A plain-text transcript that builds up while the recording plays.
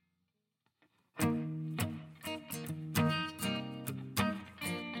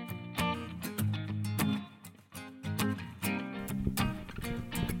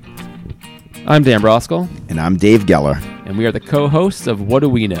I'm Dan Broskell. And I'm Dave Geller. And we are the co-hosts of What Do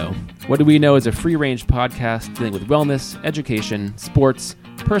We Know? What Do We Know is a free-range podcast dealing with wellness, education, sports,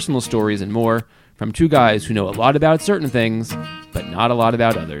 personal stories, and more from two guys who know a lot about certain things, but not a lot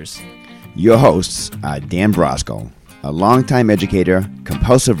about others. Your hosts are Dan Broskell, a longtime educator,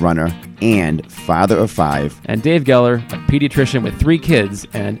 compulsive runner, and father of five. And Dave Geller, a pediatrician with 3 kids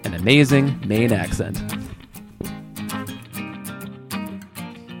and an amazing Maine accent.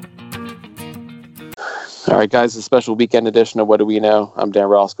 All right, guys, a special weekend edition of What Do We Know? I'm Dan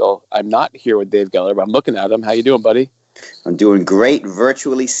Broskell. I'm not here with Dave Geller, but I'm looking at him. How you doing, buddy? I'm doing great,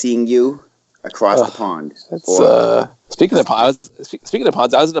 virtually seeing you across the pond. Speaking of ponds,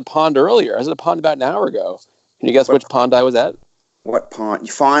 I was at a pond earlier. I was at a pond about an hour ago. Can you guess which pond I was at? What pond?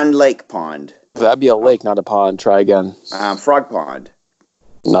 Fond Lake Pond. That'd be a lake, not a pond. Try again. Frog Pond.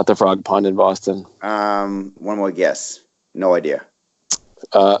 Not the Frog Pond in Boston. One more guess. No idea.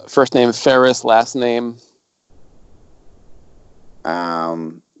 First name Ferris, last name.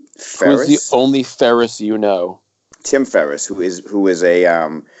 Ferris. Who's the only Ferris you know? Tim Ferris, who is a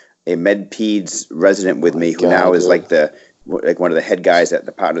MedPeds resident with me, who now is like one of the head guys at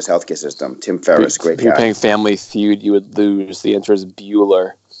the Partners Healthcare System. Tim Ferris, great guy. If you're playing Family Feud, you would lose. The answer is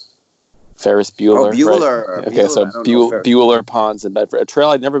Bueller. Ferris Bueller. Oh, Bueller. Right? Okay, so Bueller Ponds in Bedford. A trail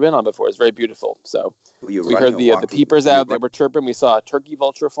I'd never been on before. It's very beautiful. So we heard the peepers out. They were chirping. We saw a turkey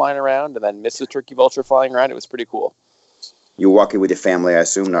vulture flying around, and then Mrs. Turkey Vulture flying around. It was pretty cool. You were walking with your family, I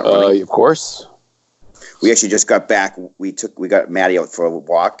assume, not running? Of course. We actually just got back. We got Maddie out for a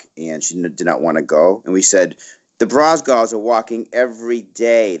walk, and she did not want to go. And we said, the Brosgolls are walking every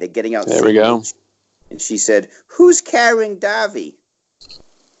day. They're getting out. There we go. And she said, who's carrying Davy?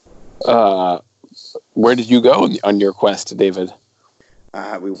 Where did you go on your quest, David?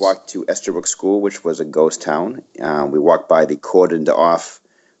 We walked to Estabrook School, which was a ghost town. We walked by the cordoned off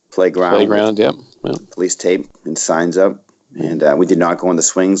playground. Yep. Police tape and signs up. And we did not go on the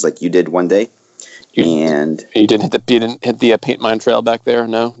swings like you did one day. You didn't hit the paint mine trail back there?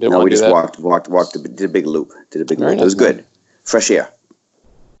 No? We just walked, did a big loop. It was good. Fresh air.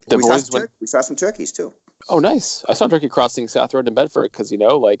 We saw some turkeys, too. Oh, nice. I saw a turkey crossing South Road in Bedford because,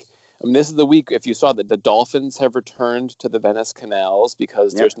 this is the week, if you saw that the dolphins have returned to the Venice canals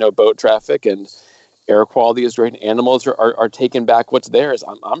because there's no boat traffic and air quality is great and animals are taking back what's theirs.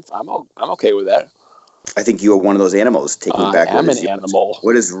 I'm okay with that. I think you are one of those animals taking back what is yours. Animal.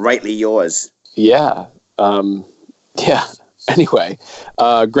 What is rightly yours. Yeah. Anyway,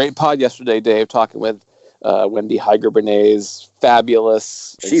 great pod yesterday, Dave, talking with Wendy Heiger-Bernays.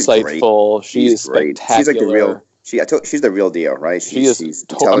 Fabulous, she's insightful. Great. She's spectacular. She's like the real. She's the real deal, right? She's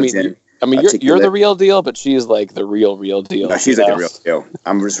intelligent. You're the real deal, but she's like the real deal. No, she's like the real deal.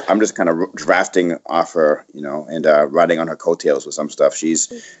 I'm just kind of drafting off her, and riding on her coattails with some stuff.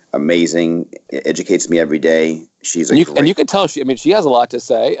 She's amazing. Educates me every day. She's and you can tell she has a lot to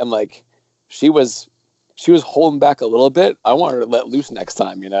say, and she was holding back a little bit. I want her to let loose next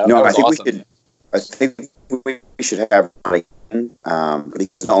time. No, I think we should have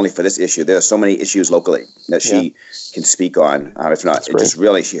not only for this issue. There are so many issues locally that she can speak on. If not,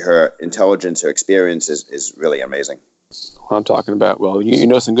 her intelligence, her experience is really amazing. What I'm talking about. Well, you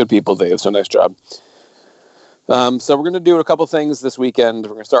know some good people, Dave. So nice job. So we're going to do a couple things this weekend. We're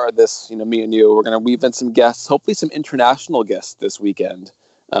going to start with this. Me and you. We're going to weave in some guests. Hopefully, some international guests this weekend.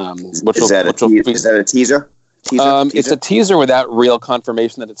 Is that a teaser? It's a teaser without real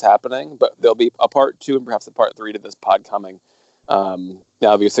confirmation that it's happening, but there'll be a part 2 and perhaps a part 3 to this pod coming.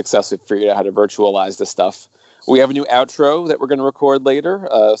 Now we've successfully figured out how to virtualize this stuff. We have a new outro that we're going to record later.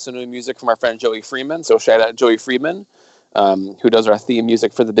 Some new music from our friend Joey Freeman. So shout out Joey Freeman, who does our theme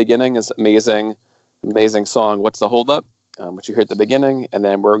music for the beginning. Is amazing song. What's the Holdup? Which you hear at the beginning, and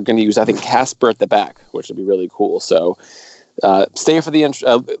then we're going to use Casper at the back, which would be really cool. So stay for the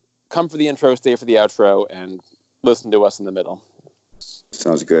intro. Come for the intro, stay for the outro, and listen to us in the middle.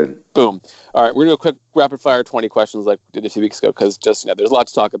 Sounds good. Boom. All right, we're going to do a quick rapid-fire 20 questions like we did a few weeks ago because there's a lot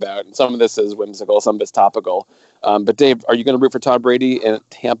to talk about. And some of this is whimsical, some of it's topical. But, Dave, are you going to root for Tom Brady in a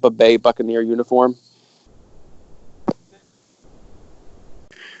Tampa Bay Buccaneer uniform?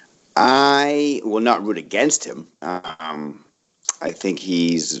 I will not root against him. I think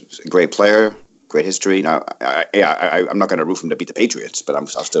he's a great player. Great history. Now, I'm not going to root for him to beat the Patriots, but I'll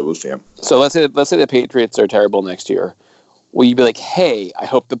still root for him. So let's say the Patriots are terrible next year. Will you be like, hey, I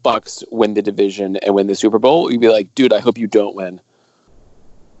hope the Bucs win the division and win the Super Bowl? Or you'd be like, dude, I hope you don't win.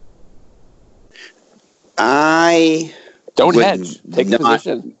 Don't hedge. Take a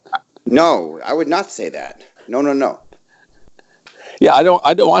position. No, I would not say that. No. Yeah, I don't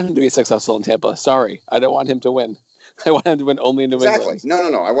want him to be successful in Tampa. Sorry, I don't want him to win. I want him to win only in New England.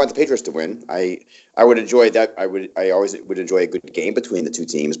 No. I want the Patriots to win. I would enjoy that. I always would enjoy a good game between the two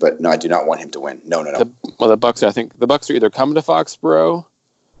teams, but no, I do not want him to win. No. The Bucks. I think the Bucks are either coming to Foxborough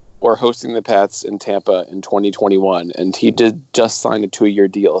or hosting the Pats in Tampa in 2021, and he did just sign a 2-year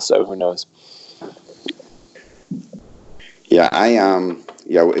deal, so who knows? Yeah,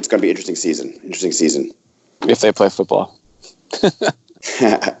 it's going to be an interesting season. If they play football.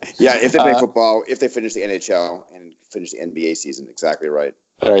 Yeah, if they play football, if they finish the NHL and finish the NBA season, exactly right.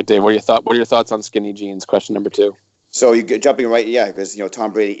 All right, Dave, what are your thoughts on skinny jeans? Question number 2. So you're jumping right, because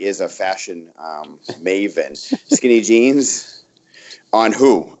Tom Brady is a fashion maven. Skinny jeans on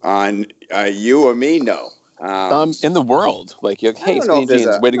who? On you or me? No. In the world, like, hey, skinny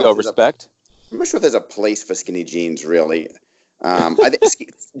jeans, way to go, respect. I'm not sure if there's a place for skinny jeans, really. I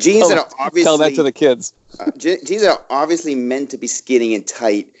think jeans that are obviously tell that to the kids. Jeans that are obviously meant to be skinny and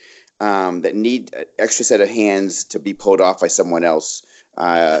tight, that need an extra set of hands to be pulled off by someone else.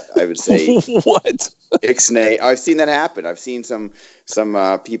 I would say what? Ixnay. I've seen that happen. I've seen some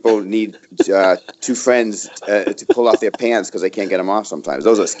people need 2 friends to pull off their pants because they can't get them off sometimes.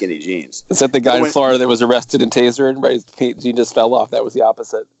 Those are skinny jeans. Is that the guy in Florida that was arrested and tasered? Right, his jean just fell off. That was the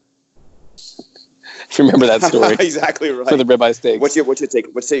opposite. Remember that story? Exactly right. For the ribeye steaks. What's your take?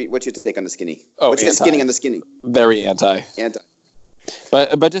 What's your take on the skinny? What's your skinny on the skinny? Very anti.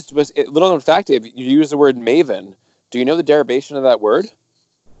 But just a little known fact, Dave, you use the word maven. Do you know the derivation of that word?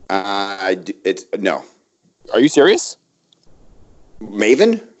 No. Are you serious?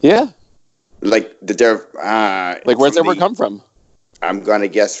 Maven? Yeah. Like like where's that word come from? I'm gonna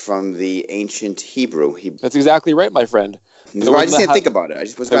guess from the ancient Hebrew. That's exactly right, my friend. I just didn't think about it. I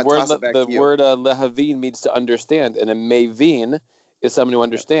just was going to toss it back to you. The word lehavin means to understand, and a mavin is someone who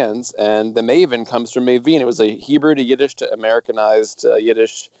understands, and the maven comes from mavin. It was a Hebrew to Yiddish to Americanized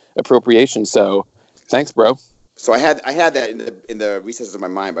Yiddish appropriation. So, thanks, bro. So I had that in the recesses of my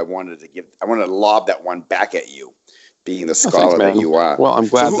mind, but I wanted to lob that one back at you, being the scholar that you are. Well, I'm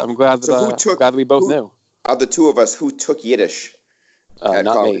glad that we both knew. Of the two of us, who took Yiddish?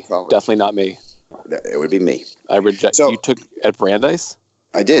 Not me. College? Definitely not me. It would be me. I reject. So, you took at Brandeis?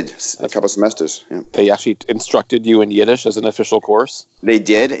 I did a couple semesters. Yeah. They actually instructed you in Yiddish as an official course. They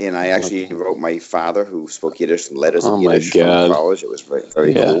did, and I actually wrote my father, who spoke Yiddish, and letters in Yiddish from college. It was very,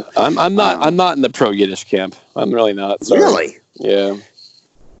 very cool. I'm not in the pro Yiddish camp. I'm really not. Sorry. Really? Yeah.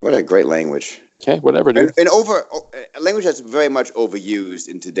 What a great language. Okay, whatever, dude. And a language that's very much overused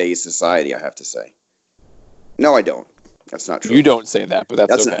in today's society, I have to say. No, I don't. That's not true. You don't say that, but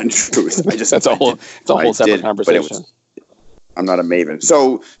that's okay. Not true. That's a whole separate conversation. I'm not a maven.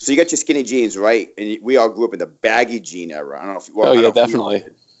 So you got your skinny jeans, right? And we all grew up in the baggy jean era. I don't know if you. Well, definitely.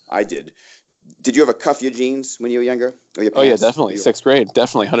 I did. Did you ever cuff your jeans when you were younger? Oh yeah, definitely. 6th grade,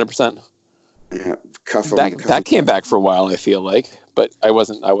 definitely, 100%. Yeah, cuff them. That came back for a while, I feel like, but I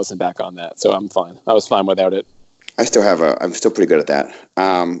wasn't back on that, so I'm fine. I was fine without it. I'm still pretty good at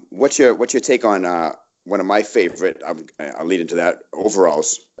that. What's your take on? One of my favorite, I'll lead into that,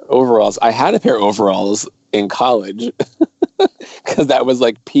 overalls. Overalls. I had a pair of overalls in college because that was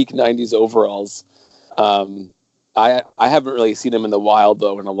like peak 90s overalls. I haven't really seen them in the wild,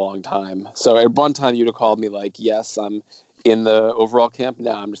 though, in a long time. So at one time you'd have called me like, yes, I'm in the overall camp.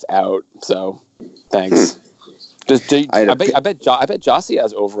 Now I'm just out. So thanks. I bet Jossie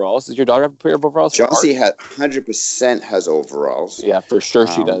has overalls. Does your daughter have a pair of overalls? Jossie 100% has overalls. Yeah, for sure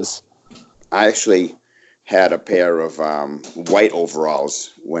she does. I actually had a pair of white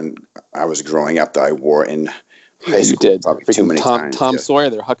overalls when I was growing up that I wore in high school. You did. Probably too many times. Tom Sawyer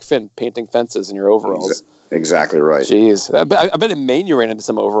there, Huck Finn, painting fences in your overalls. Exactly right. Jeez. I bet in Maine you ran into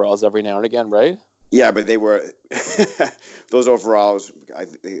some overalls every now and again, right? Yeah, but they were those overalls.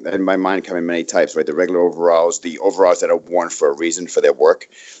 In my mind, come in many types, right? The regular overalls, the overalls that are worn for a reason for their work.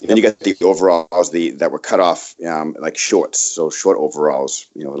 Yep. Then you got the overalls that were cut off, like shorts, so short overalls,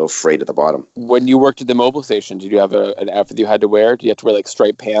 a little frayed at the bottom. When you worked at the mobile station, did you have an outfit you had to wear? Did you have to wear like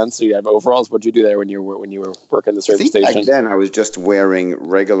striped pants? So you have overalls. What did you do there when you were working the service station? Back then, I was just wearing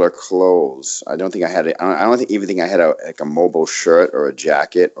regular clothes. I don't think I had it. I don't even think I had a mobile shirt or a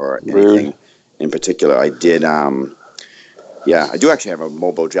jacket or anything. In particular, I did. I do actually have a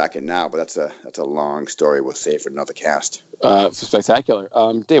mobile jacket now, but that's a long story. We'll save for another cast. Spectacular,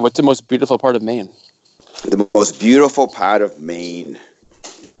 Dave. What's the most beautiful part of Maine? The most beautiful part of Maine.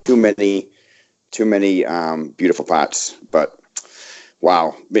 Too many beautiful parts, but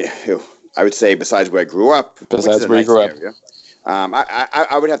wow, I would say besides where I grew up. Besides where you grew up,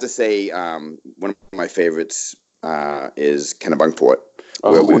 I would have to say one of my favorites is Kennebunkport.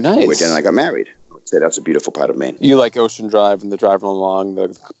 Nice. Where Jen and I got married. say that's a beautiful part of Maine. You like Ocean Drive and the driving along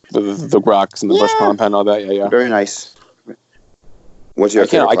the rocks and the bush compound, all that. Yeah. Very nice. What's your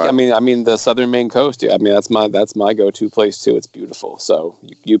favorite part? I mean the southern Maine coast. Yeah, I mean that's my go-to place too. It's beautiful. So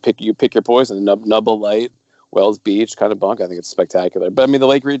you pick your poison. Nubble Light, Wells Beach, kind of bunk. I think it's spectacular. But I mean the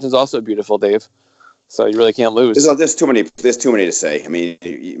Lake region is also beautiful, Dave. So you really can't lose. There's too many to say. I mean,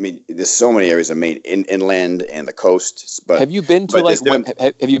 there's so many areas of Maine, inland and the coast. But have you been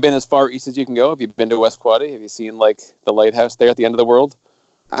to have you been as far east as you can go? Have you been to West Quoddy? Have you seen like the lighthouse there at the end of the world?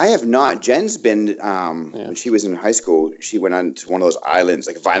 I have not. Jen's been when she was in high school. She went on to one of those islands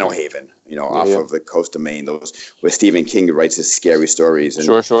like Vinyl Haven, off of the coast of Maine. Those where Stephen King writes his scary stories.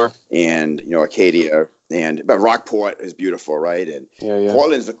 And, sure. And Acadia but Rockport is beautiful, right? And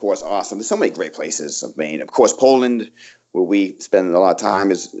Portland's of course awesome. There's so many great places of Maine. Of course, Poland, where we spend a lot of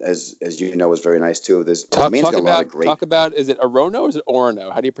time, is very nice too. Maine's got a lot of great. Talk about, is it Orono or is it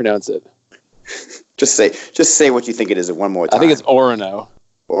Orono? How do you pronounce it? Just say what you think it is one more time. I think it's Orono.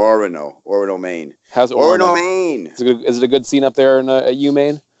 Orono, Maine. How's Orono, Maine? Is it a good scene up there in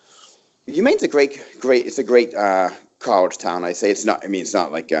UMaine? UMaine's a great college town. I say it's not. I mean, it's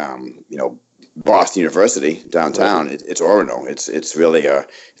not like Boston University downtown. Right. It's Orono. It's really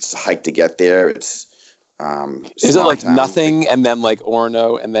it's a hike to get there. It's is it like town. Nothing and then like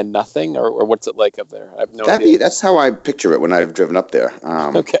Orono and then nothing, or what's it like up there? I have no idea. That's how I picture it when I've driven up there.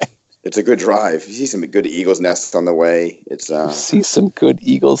 Okay. It's a good drive. You see some good eagle's nests on the way. See some good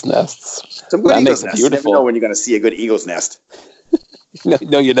eagle's nests. Some good eagle's nests. Beautiful. You never know when you're going to see a good eagle's nest.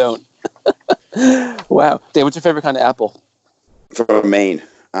 No, you don't. Wow. Dave, what's your favorite kind of apple? From Maine.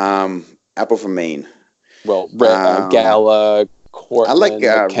 Apple from Maine. Well, Gala, Cortland, I like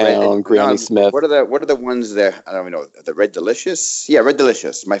McCown, Granny Smith. What are the ones there? I don't even know. The Red Delicious? Yeah, Red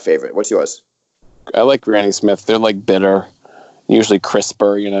Delicious. My favorite. What's yours? I like Granny Smith. They're like bitter, usually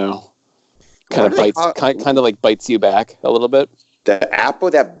crisper, Kind of bites you back a little bit. The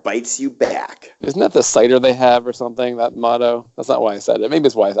apple that bites you back. Isn't that the cider they have or something, that motto? That's not why I said it. Maybe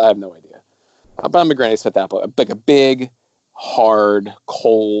it's why I have no idea. But I'm a Granny Smith apple. Like a big, hard,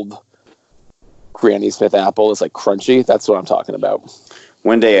 cold Granny Smith apple is like crunchy. That's what I'm talking about.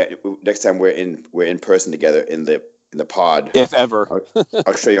 One day, next time we're in person together in the pod, if ever,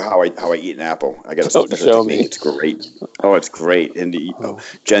 I'll show you how I eat an apple. I got to show me. It's great. Oh, it's great. And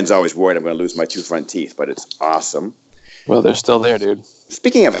Jen's always worried I'm going to lose my 2 front teeth, but it's awesome. Well, they're still there, dude.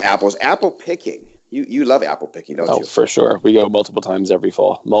 Speaking of apples, apple picking. You love apple picking, don't you? Oh, for sure. We go multiple times every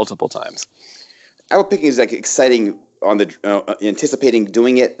fall. Multiple times. Apple picking is like exciting on the anticipating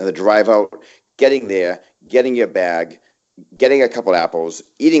doing it, the drive out, getting there, getting your bag, getting a couple apples,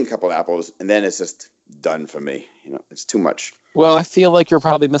 eating a couple apples, and then it's just done for me. It's too much. Well, I feel like you're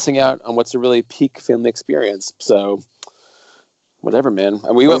probably missing out on what's a really peak family experience. So, whatever, man.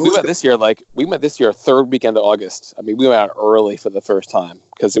 And we went this year. We went this year, third weekend of August. I mean, we went out early for the first time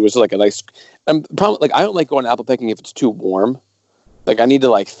because it was like a nice. Probably I don't like going apple picking if it's too warm. Like I need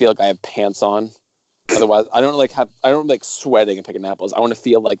to feel like I have pants on. Otherwise, I don't like sweating and picking apples. I want to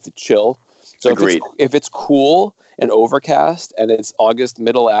feel like the chill. So if it's cool and overcast and it's August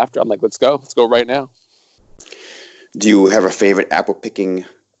middle after, I'm like, let's go right now. Do you have a favorite apple picking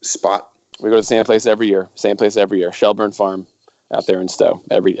spot? We go to the same place every year. Shelburne Farm out there in Stowe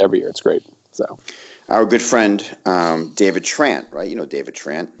every year. It's great. So our good friend David Trant, right? You know David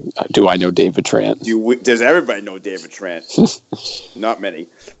Trant. Do I know David Trant? Does everybody know David Trant? Not many,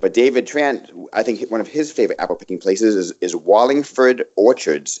 but David Trant. I think one of his favorite apple picking places is Wallingford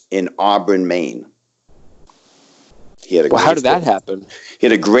Orchards in Auburn, Maine. How did that happen? He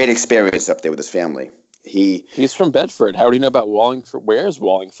had a great experience up there with his family. He's from Bedford. How do you know about Wallingford? Where's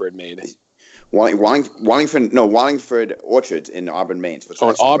Wallingford made? Wallingford Orchards in Auburn, Maine. So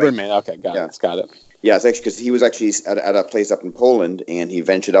in Auburn, Maine. Okay, got it. Yeah, it's actually because he was actually at a place up in Poland, and he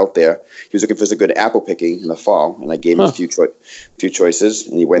ventured out there. He was looking for some good apple picking in the fall, and I gave him a few choices,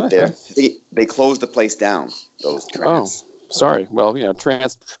 and he went there. They closed the place down. Those Trants. Oh, sorry. Well,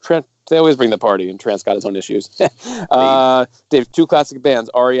 Trant. They always bring the party, and Trant's got his own issues. Dave, 2 classic bands,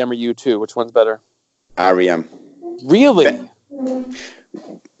 REM or U2. Which one's better? REM. Really?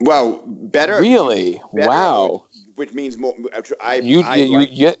 Well, better. Really? Wow. Which means more.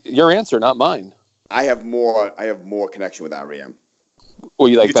 Your answer, not mine. I have more connection with REM. Well,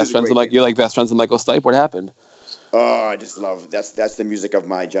 you like best friends with Michael Stipe? What happened? Oh, I just love that's the music of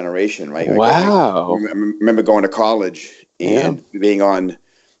my generation, right? Wow. I remember going to college and being on,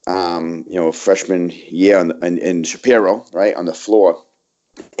 freshman year in Shapiro, right on the floor.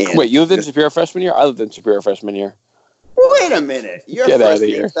 And wait, you lived in Shapiro freshman year? I lived in Shapiro freshman year. Wait a minute. Your first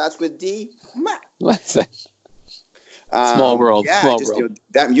name starts with D? Small world. Yeah, small just world.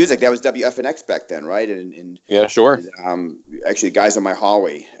 that music, that was WFNX back then, right? And yeah, sure. And, actually, guys on my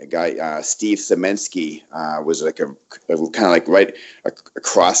hallway, a guy Steve Semensky was like a kind of like right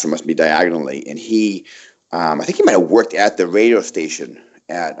across from us, me diagonally, and he, I think he might have worked at the radio station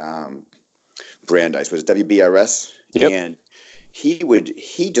at Brandeis. Was it WBRS? Yep. And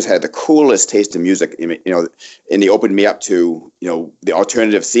he just had the coolest taste in music, and he opened me up to, the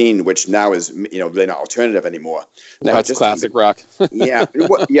alternative scene, which now is, really not alternative anymore. Now it's just classic rock. yeah.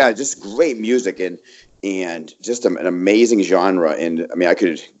 Just great music and just an amazing genre. And I mean, I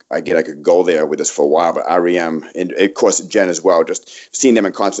could go there with this for a while, but REM and of course Jen as well, just seen them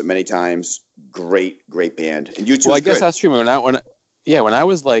in concert many times. Great band. And U2. Well, I guess that's true. When I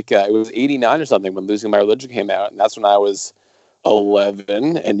was like, it was 89 or something when Losing My Religion came out, and that's when I was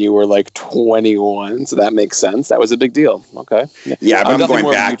 11 and you were like 21, so that makes sense. That was a big deal. Okay. Yeah, but I'm going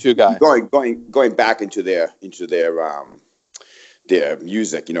back. U2 guy. Going back into their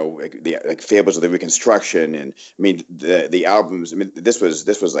music, like Fables of the Reconstruction, and I mean the albums. I mean, this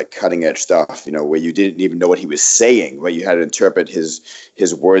was like cutting edge stuff, where you didn't even know what he was saying, where you had to interpret his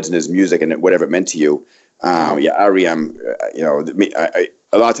words and his music and whatever it meant to you. REM,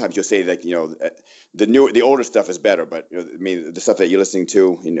 a lot of times you'll say like, the older stuff is better, but I mean, the stuff that you're listening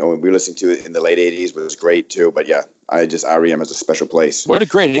to, we were listening to in the late 80s was great too. But yeah, REM has a special place. What a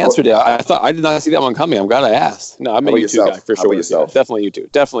great answer, Dale. I did not see that one coming. I'm glad I asked. No, I'm a U2 guy for sure. Yeah, definitely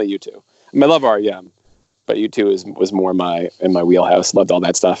U2. I mean, I love REM, but U2 was more in my wheelhouse. Loved all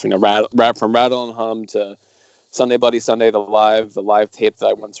that stuff. Rap from Rattle and Hum to Sunday Bloody Sunday, the live tape that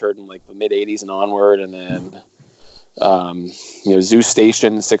I once heard in like the mid 80s and onward, and then Zoo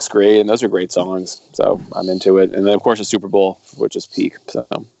Station, 6th grade, and those are great songs. So I'm into it. And then of course the Super Bowl, which is peak. So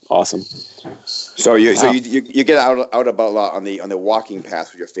awesome. So you get out about a lot on the walking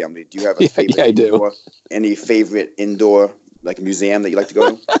path with your family. Do you have a favorite? Yeah, I do. Any favorite indoor like museum that you like to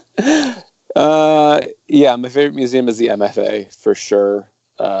go to? Yeah, my favorite museum is the MFA for sure.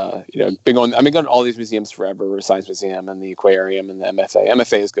 I've been going to all these museums forever, Science Museum and the Aquarium and the MFA.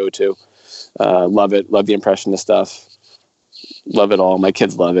 MFA is go-to. Love it. Love the Impressionist stuff. Love it all. My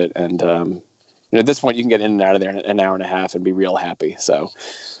kids love it. And, at this point you can get in and out of there in an hour and a half and be real happy. So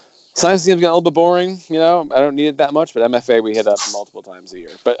Science Museum's getting a little bit boring. I don't need it that much, but MFA we hit up multiple times a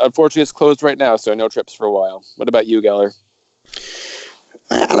year. But unfortunately it's closed right now, so no trips for a while. What about you, Geller?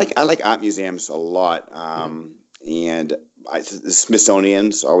 I like art museums a lot. And the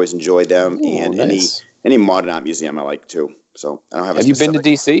Smithsonian's, always enjoyed them. Ooh, and nice. any modern art museum I like too. So I don't have. Have you been to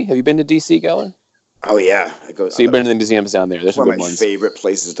DC? Have you been to DC, Geller? Oh yeah, I go. So you've been to the museums down there. There's some good ones. One of my favorite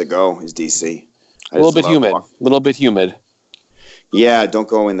places to go is DC. A little bit humid. Yeah, don't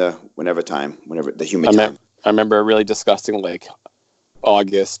go in whenever the humid time. I remember a really disgusting like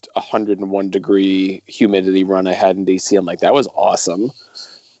August 101 degree humidity run I had in DC. I'm like, that was awesome.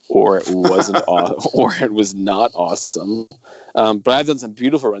 Or it wasn't, or it was not awesome. But I've done some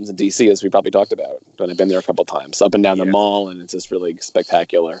beautiful runs in DC, as we probably talked about. But I've been there a couple times, up and down the mall, and it's just really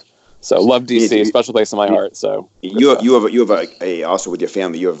spectacular. So love DC, special place in my heart. So you have a also with your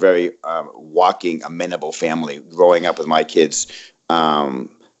family. You have a very walking amenable family. Growing up with my kids,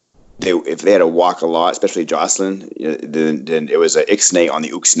 if they had to walk a lot, especially Jocelyn, then it was an ixnay on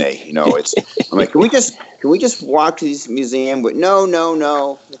the uxnay. I'm like, can we just walk to this museum? But no.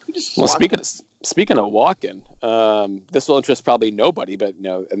 Well, speaking of walking, this will interest probably nobody, but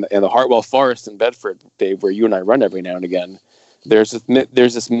in the Hartwell Forest in Bedford, Dave, where you and I run every now and again, there's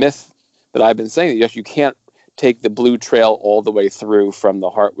this myth that I've been saying that you can't take the Blue Trail all the way through from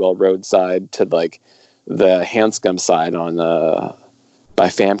the Hartwell roadside to like the Hanscom side on by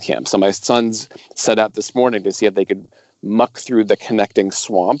Fam Camp. So my sons set out this morning to see if they could muck through the connecting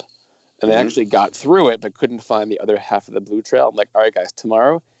swamp, and they actually got through it but couldn't find the other half of the Blue Trail. I'm like, all right guys,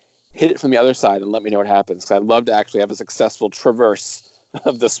 tomorrow hit it from the other side and let me know what happens, because I'd love to actually have a successful traverse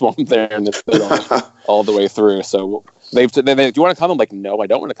of the swamp there and all the way through. So they do you want to come? I'm like, no, I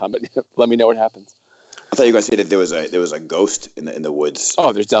don't want to come, but let me know what happens. I thought you were going to say that there was a ghost in the woods.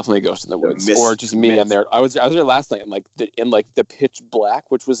 Oh, there's definitely a ghost in the woods, or just me in there. I was there last night, and in the pitch black,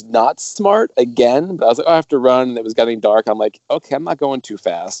 which was not smart again. But I was like, I have to run. And it was getting dark. I'm like, okay, I'm not going too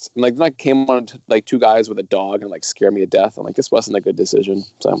fast. And then I came on like two guys with a dog and like scared me to death. I'm like, this wasn't a good decision.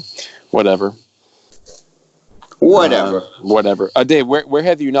 So, whatever. Dave, where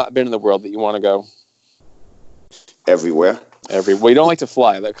have you not been in the world that you want to go? Everywhere. Well, you don't like to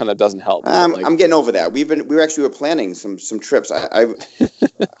fly. That kind of doesn't help. I'm getting over that. We were planning some trips.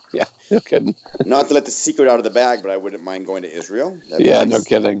 Yeah, no kidding. Not to let the secret out of the bag, but I wouldn't mind going to Israel. Yeah, no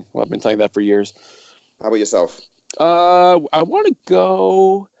kidding. Well, I've been telling that for years. How about yourself? I want to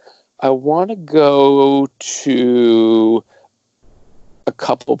go. I want to go to a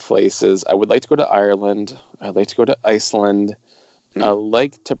couple places. I would like to go to Ireland. I'd like to go to Iceland. I'd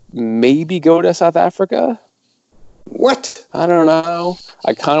like to maybe go to South Africa. What? I don't know.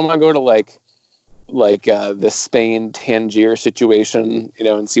 I kind of want to go to like the Spain Tangier situation,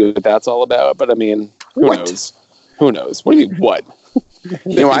 and see what that's all about. But I mean, who knows? Who knows? What do you mean, what?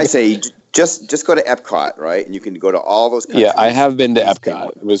 I say just go to Epcot, right? And you can go to all those countries. Yeah, I have been to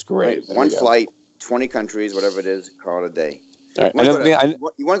Epcot. It was great. Right. One flight, 20 countries, whatever it is, call it a day. All right.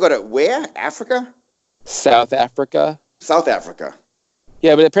 You want to go to where? Africa? South Africa. South Africa.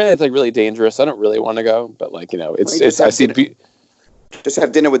 Yeah, but apparently it's like really dangerous. I don't really want to go, but just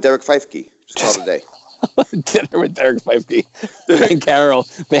have dinner with Derek Feifke. Just call it a day. Dinner with Derek Feifke and Carol.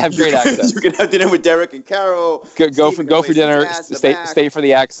 They have great accents. You can have dinner with Derek and Carol. Go for dinner. Stay for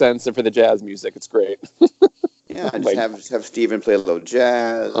the accents and for the jazz music. It's great. Yeah, just have Steven play a little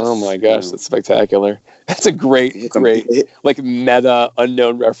jazz. Oh my gosh, that's spectacular. That's a great like meta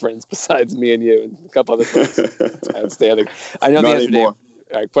unknown reference besides me and you and a couple other things. Outstanding. I know the answer.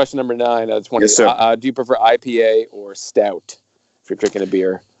 All right, question number 9 out of 20. Yes, sir. Do you prefer IPA or stout if you're drinking a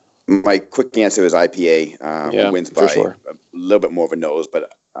beer? My quick answer is IPA. Wins by a little bit more of a nose,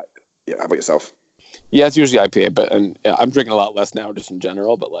 but how about yourself? Yeah, it's usually IPA, but I'm drinking a lot less now just in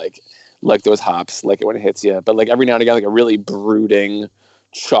general, but like those hops, like it when it hits you. But like every now and again, like a really brooding,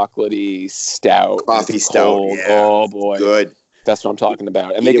 chocolatey stout. Coffee stout. Yeah. Oh boy. Good. That's what I'm talking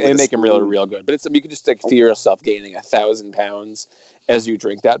about. And they make them really, real good. But you can just feel yourself gaining 1,000 pounds as you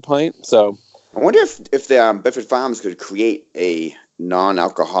drink that pint. So I wonder if the Bedford Farms could create a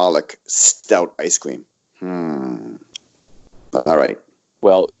non-alcoholic stout ice cream. All right.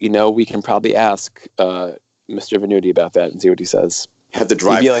 Well, we can probably ask Mr. Venuti about that and see what he says. Have to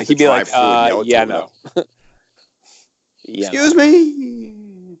drive. He'd be like, no. Yeah. Excuse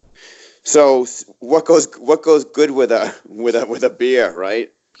me. So what goes good with a beer,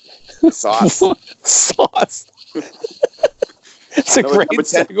 right? Sauce. Sauce. It's a great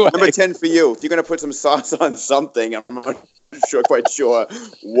segue. Number 10 for you. If you're going to put some sauce on something, I'm not quite sure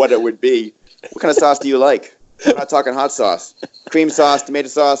what it would be. What kind of sauce do you like? I'm not talking hot sauce. Cream sauce, tomato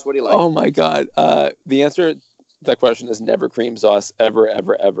sauce, what do you like? Oh, my God. The answer to that question is never cream sauce, ever,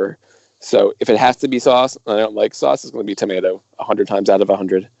 ever, ever. So if it has to be sauce, and I don't like sauce, it's going to be tomato 100 times out of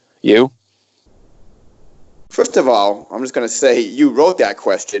 100. You? First of all, I'm just going to say you wrote that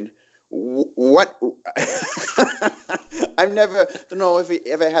question. What? Don't know if you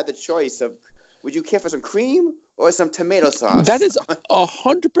ever had the choice of, would you care for some cream or some tomato sauce? That is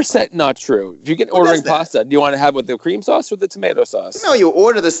 100% not true. If you get ordering pasta, do you want to have with the cream sauce or the tomato sauce? No, you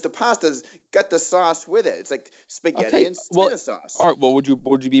order the pasta's got the sauce with it. It's like spaghetti and tomato sauce. All right. Well, would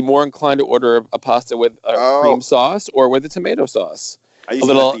you be more inclined to order a pasta with a cream sauce or with a tomato sauce? A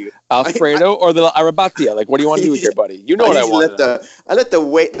little Alfredo or a little Arrabbiata? Like, what do you want to do with your buddy? You know what I want. I let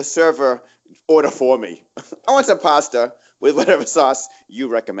the server order for me. I want some pasta with whatever sauce you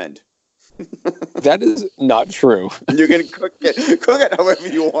recommend. That is not true. You can cook it however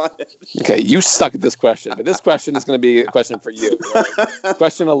you want it. Okay, you suck at this question, but this question is going to be a question for you. Right?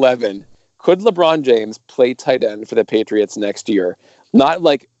 Question 11. Could LeBron James play tight end for the Patriots next year? Not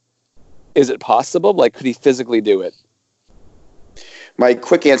like, is it possible? Like, could he physically do it? My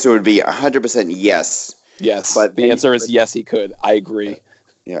quick answer would be 100% yes. Yes, but the answer is yes, he could. I agree.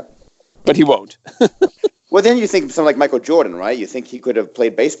 Yeah. But he won't. Well, then you think something like Michael Jordan, right? You think he could have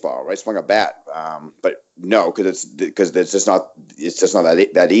played baseball, right? Swung a bat, but no, because it's just not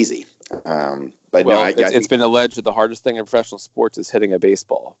that easy. It's been alleged that the hardest thing in professional sports is hitting a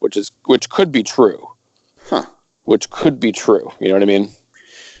baseball, which could be true. Huh? Which could be true. You know what I mean?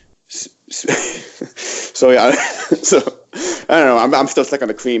 So yeah, so I don't know. I'm still stuck on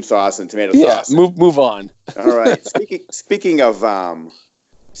the cream sauce and tomato sauce. Move on. All right.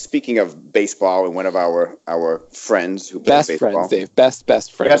 Speaking of baseball, and one of our friends who plays baseball. Friends, Dave.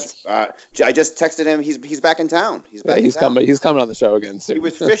 Best friends. Yes, I just texted him. He's back in town. He's coming. He's coming on the show again soon. He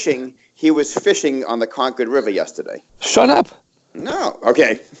was fishing. He was fishing on the Concord River yesterday. Shut up. No.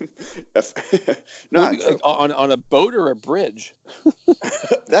 Okay. No. On a boat or a bridge?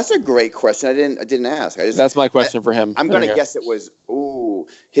 That's a great question. I didn't ask. That's my question for him. I'm going to guess it was.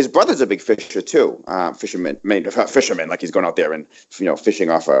 His brother's a big fisher too. Fisherman, like he's going out there and fishing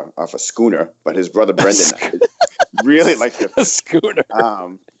off a schooner. But his brother Brendan really likes a schooner.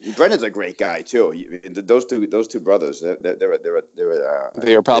 Brendan's a great guy too. Those two brothers,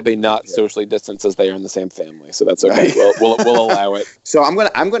 they are probably not socially distanced as they are in the same family. So that's okay. We'll allow it. So I'm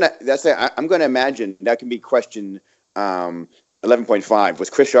gonna imagine that can be question 11.5. Was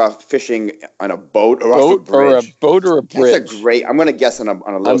Chris Shaw fishing on a boat or off a bridge? Or a bridge? That's a great. I'm going to guess on a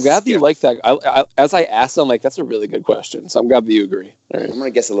little. I'm glad that you like that. As I asked him, that's a really good question. So I'm glad that you agree. Right. I'm going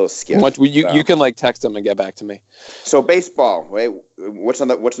to guess a little skiff. You can text him and get back to me. So baseball, right? What's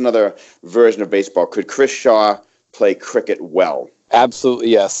another version of baseball? Could Chris Shaw play cricket well? Absolutely,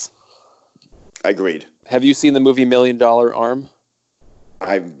 yes. Agreed. Have you seen the movie $1 Million Arm?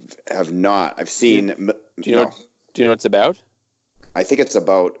 I have not. I've seen. Do you know what it's about? I think it's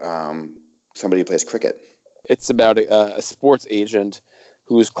about somebody who plays cricket. It's about a sports agent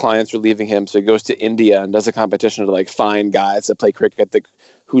whose clients are leaving him, so he goes to India and does a competition to find guys that play cricket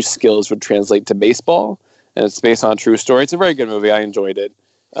whose skills would translate to baseball. And it's based on a true story. It's a very good movie. I enjoyed it.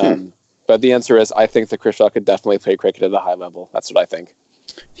 But the answer is, I think that Chris Shaw could definitely play cricket at a high level. That's what I think.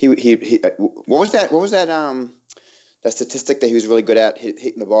 What was that? What was that? That statistic that he was really good at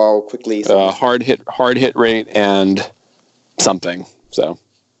hitting the ball quickly. Hard hit rate and something. So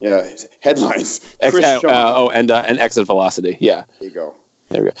yeah, headlines. And exit velocity. Yeah. There you go.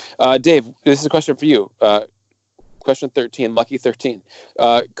 There we go. Dave, this is a question for you. Question 13, lucky 13.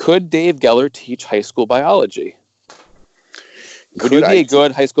 Could Dave Geller teach high school biology? Would you be a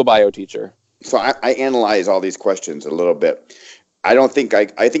good high school bio teacher? So I analyze all these questions a little bit. I don't think I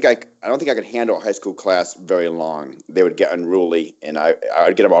could handle a high school class very long. They would get unruly, and I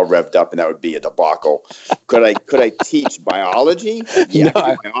would get them all revved up, and that would be a debacle. Could I teach biology? Yeah,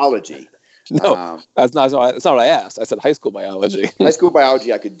 no, biology. No, that's not what I asked. I said high school biology. High school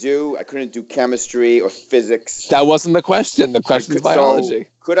biology I could do. I couldn't do chemistry or physics. That wasn't the question. The question is biology. So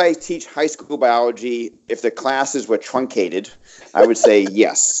could I teach high school biology if the classes were truncated? I would say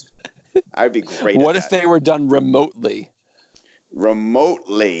yes. I would be great. What if they were done remotely?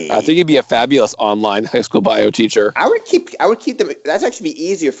 Remotely, I think you'd be a fabulous online high school bio teacher. I would keep them. That's actually be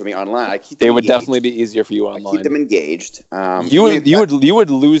easier for me online. They would definitely be easier for you online. Keep them engaged. You would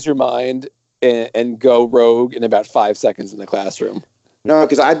lose your mind and go rogue in about 5 seconds in the classroom. No,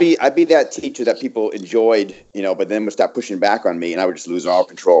 because I'd be that teacher that people enjoyed, but then would start pushing back on me, and I would just lose all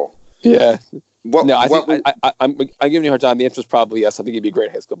control. Yeah. I'm giving you a hard time. The answer is probably yes. I think you'd be a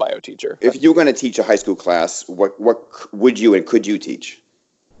great high school bio teacher. If you were going to teach a high school class, what would you and could you teach?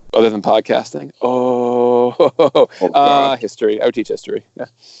 Other than podcasting? History. I would teach history. Yeah.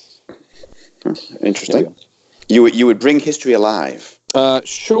 Interesting. You would bring history alive.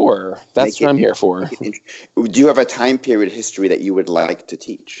 Sure. That's what I'm here for. Do you have a time period history that you would like to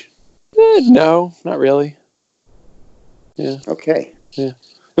teach? No, not really. Yeah. Okay. Yeah.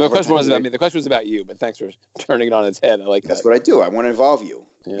 The question wasn't about me. The question was about you, but thanks for turning it on its head. I like that. That's what I do. I want to involve you.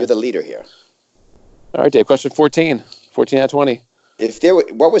 Yeah. You're the leader here. All right, Dave. Question 14. 14 out of 20.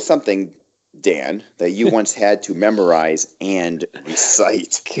 What was something, Dan, that you once had to memorize and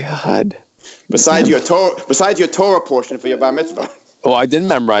recite? God. Besides your Torah portion for your bar mitzvah. Well, I didn't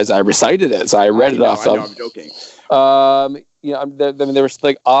memorize. I recited it, so I read it off. I'm joking. There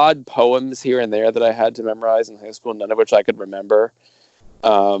were odd poems here and there that I had to memorize in high school, none of which I could remember.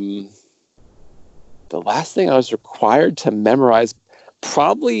 The last thing I was required to memorize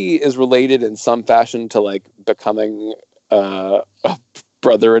probably is related in some fashion to becoming a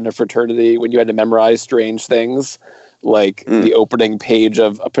brother in a fraternity, when you had to memorize strange things the opening page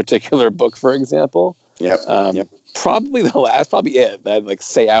of a particular book, for example. Yep. Probably it that I'd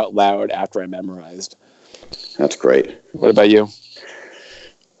say out loud after I memorized. That's great. What about you?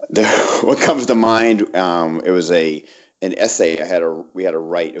 What comes to mind? It was an essay we had to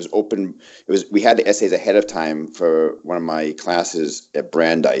write. It was open. We had the essays ahead of time for one of my classes at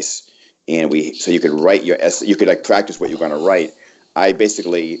Brandeis, and so you could write your essay. You could practice what you're going to write. I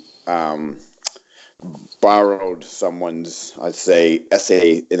basically borrowed someone's, I'd say,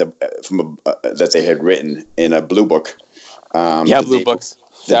 essay that they had written in a blue book. Blue books.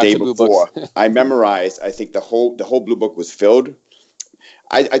 The day before, I memorized. I think the whole blue book was filled.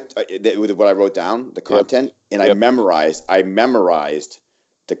 With what I wrote down, the content, and I memorized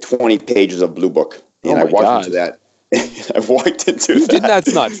the 20 pages of blue book, and I walked into that. I walked into that.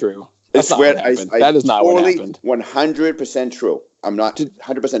 That's not true. That is not what happened. 100% true. I'm not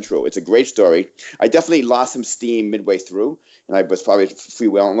 100% true. It's a great story. I definitely lost some steam midway through, and I was probably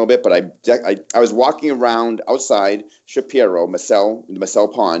freewheeling a little bit. But I was walking around outside Shapiro, the Marcel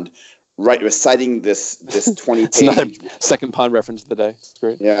Pond, reciting this 20 page. It's not a second pond reference of the day. It's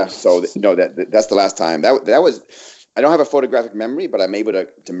great. Yeah. So that's the last time. That was. I don't have a photographic memory, but I'm able to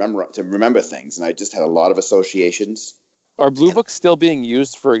remember things, and I just had a lot of associations. Are blue books still being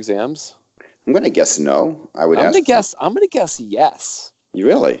used for exams? I'm going to guess no. I'm going to guess yes. You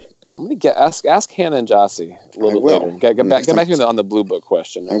really? I'm going to ask Hannah and Jossie a little later. Get back to me on the blue book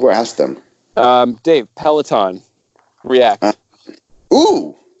question. I will ask them. Dave, Peloton, React.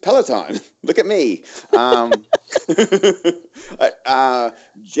 Ooh, Peloton. Look at me.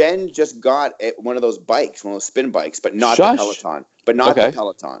 Jen just got one of those bikes, one of those spin bikes, but not the Peloton. The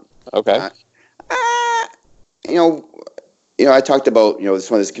Peloton. Okay. I talked about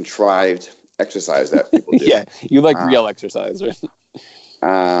this one of this contrived exercise that people do. Yeah, you like real exercise, right?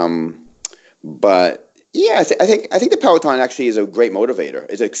 But yeah, I think the Peloton actually is a great motivator.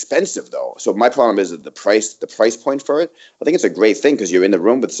 It's expensive though, so my problem is that the price point for it. I think it's a great thing because you're in the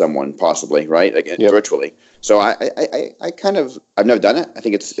room with someone, possibly, right? Like virtually. So I've never done it. I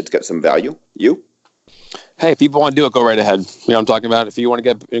think it's got some value. You? Hey, if people want to do it, go right ahead. You know what I'm talking about. If you want to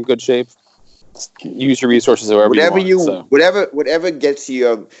get in good shape, use your resources however you want. Whatever gets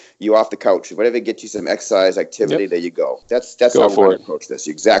you off the couch, whatever gets you some exercise activity, there you go. That's how we're going to approach this.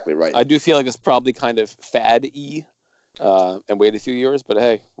 You're exactly right. I do feel like it's probably kind of fad-y and wait a few years, but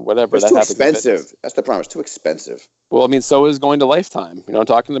hey, whatever. It's too expensive. That's the problem. It's too expensive. Well, I mean, so is going to Lifetime. You know what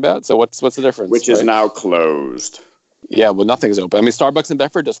I'm talking about? So what's the difference? Which is now closed. Yeah, well, nothing's open. I mean, Starbucks in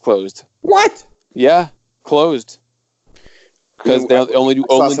Bedford just closed. What? Yeah, closed. Because they're only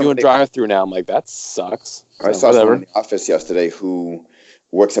doing drive-through now. I'm like, that sucks. I saw someone in the office yesterday who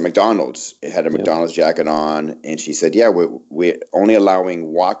works at McDonald's. It had a McDonald's jacket on, and she said, "Yeah, we're only allowing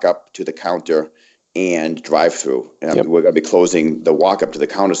walk up to the counter and drive-through, and we're going to be closing the walk up to the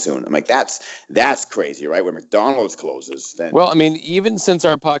counter soon." I'm like, that's crazy, right? Where McDonald's closes, then. Well, I mean, even since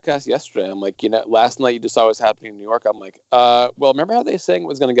our podcast yesterday, I'm like, last night you just saw what's happening in New York. I'm like, well, remember how they saying it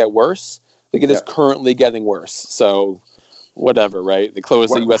was going to get worse? Like, it is currently getting worse. So. Whatever, right? They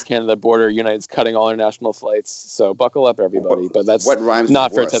closed the U.S.-Canada border. United's cutting all international flights. So buckle up, everybody. But that's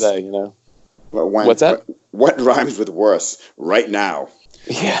not for today, What's that? What rhymes with worse right now?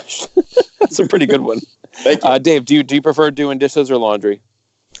 Yeah, that's a pretty good one. Thank you. Dave, do you prefer doing dishes or laundry?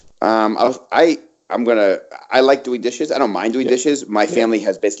 I like doing dishes. I don't mind doing dishes. My family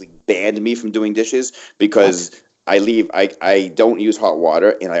has basically banned me from doing dishes because I don't use hot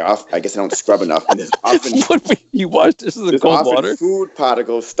water, and I guess I don't scrub enough. And there's often you wash dishes in cold water. Food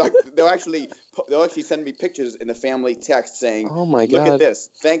particles stuck. They'll actually send me pictures in the family text saying, "Oh my God, look at this!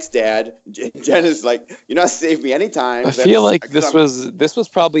 Thanks, Dad." Jen is like, "You're not saved me any time." I feel like this was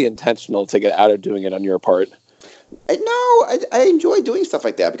probably intentional to get out of doing it on your part. I enjoy doing stuff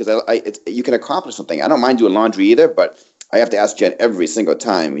like that because you can accomplish something. I don't mind doing laundry either, but I have to ask Jen every single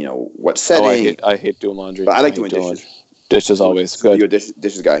time, what setting. I hate doing laundry. But I like doing dishes. Dishes always good. You're a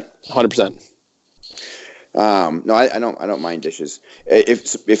dishes guy. 100%. No, I don't mind dishes.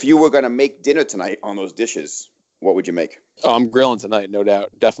 If you were going to make dinner tonight on those dishes, what would you make? Oh, I'm grilling tonight, no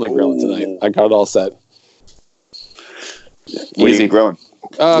doubt. Definitely grilling tonight. I got it all set. What are you grilling?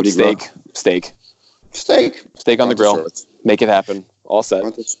 Steak. Steak on the grill. Make it happen. All set.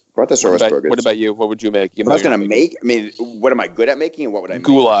 Brontosaurus burgers. What about you? What would you make? If I was going to make, I mean, what am I good at making and what would I make?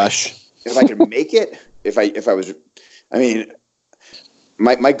 Goulash. If I could make it, if I was, I mean,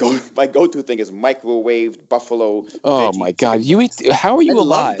 my go-to thing is microwaved buffalo. Oh my God. You eat, how are you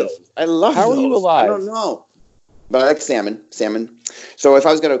alive? I love those. How are you alive? I don't know. But I like salmon. So if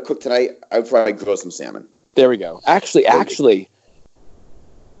I was going to cook tonight, I would probably grill some salmon. There we go. Actually,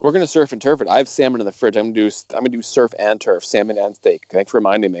 we're gonna surf and turf it. I have salmon in the fridge. I'm gonna do surf and turf, salmon and steak. Thanks for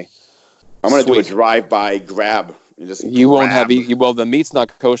reminding me. I'm gonna do a drive-by grab. You won't have well. The meat's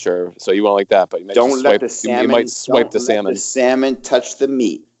not kosher, so you won't like that. But you might swipe the salmon. Let the salmon touch the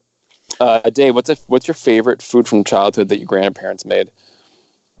meat. Dave, what's your favorite food from childhood that your grandparents made?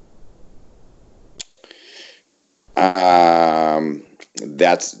 I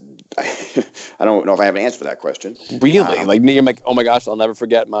don't know if I have an answer for that question. Really? You're like, oh my gosh, I'll never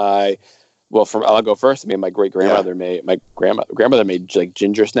forget I'll go first. I mean, my great grandmother made like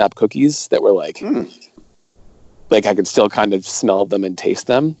ginger snap cookies that were like I could still kind of smell them and taste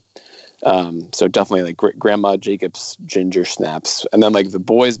them. So definitely like Grandma Jacob's ginger snaps. And then like the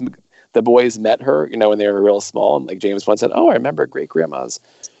boys met her, when they were real small, and like James once said, "Oh, I remember great grandma's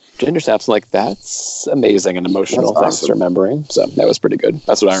ginger snaps." I'm like, that's amazing and emotional. Thanks for remembering. So that was pretty good.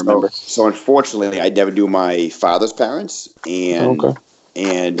 That's what I remember. So unfortunately, I never knew my father's parents, and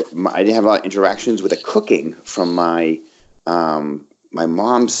I didn't have a lot of interactions with the cooking from my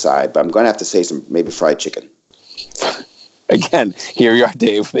mom's side. But I'm going to have to say some maybe fried chicken. Again, here you are,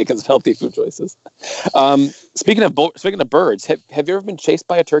 Dave, making some healthy food choices. Speaking of birds, have you ever been chased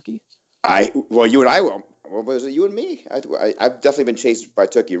by a turkey? You and I will. Well, was it you and me? I've definitely been chased by a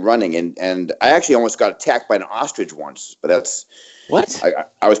turkey running, and I actually almost got attacked by an ostrich once. But that's what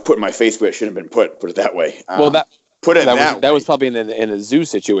I was putting my face where it shouldn't have been put. Put it that way. That was probably in a zoo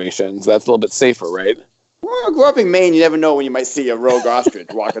situation, so that's a little bit safer, right? Well, I grew up in Maine. You never know when you might see a rogue ostrich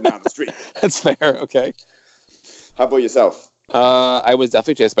walking down the street. That's fair. Okay. How about yourself? I was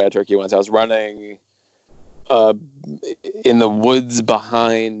definitely chased by a turkey once. I was running in the woods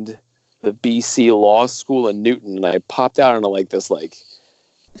behind the BC Law School in Newton, and I popped out onto like this like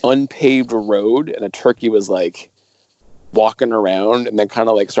unpaved road, and a turkey was like walking around, and then kind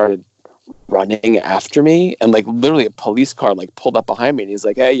of like started running after me, and like literally a police car like pulled up behind me, and he's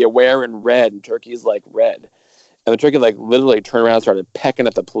like, "Hey, you're wearing red," and turkey's like red, and the turkey like literally turned around and started pecking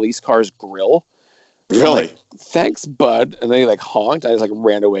at the police car's grill. Really? Like, thanks, bud. And then he like honked. I just like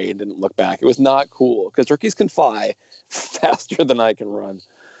ran away and didn't look back. It was not cool because turkeys can fly faster than I can run.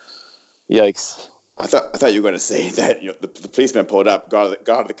 Yikes. I thought you were going to say that the policeman pulled up, got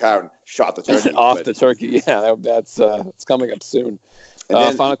out of the car, and shot the turkey. Off the turkey. Yeah, that's it's coming up soon.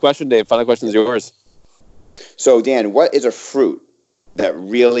 Final question, Dave. Final question is yours. So, Dan, what is a fruit that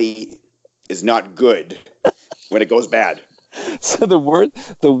really is not good when it goes bad? So the word.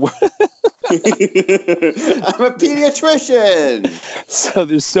 I'm a pediatrician. So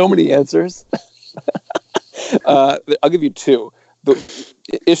there's so many answers. I'll give you two.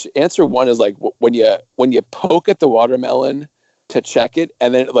 Answer one is like when you poke at the watermelon to check it,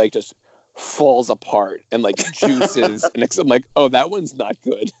 and then it like just falls apart and like juices, and I'm like, oh, that one's not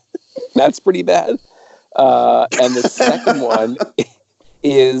good. That's pretty bad. And the second one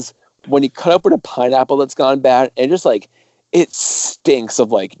is when you cut open a pineapple that's gone bad, and just like it stinks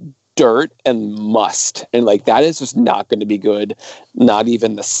of like dirt and must, and like that is just not going to be good. Not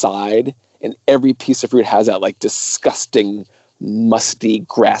even the side, and every piece of fruit has that like disgusting musty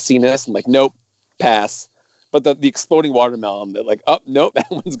grassiness. I'm like, nope, pass. But the exploding watermelon, they're like, oh nope, that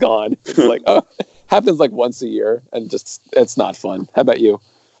one's gone. It's like, oh, happens like once a year, and just it's not fun. How about you?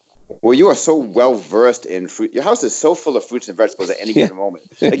 Well, you are so well versed in fruit. Your house is so full of fruits and vegetables at any given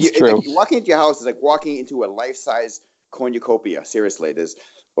moment. Like true. Like walking into your house is like walking into a life-size cornucopia. Seriously, there's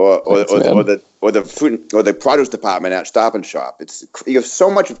or the fruit or the produce department at Stop and Shop. You have so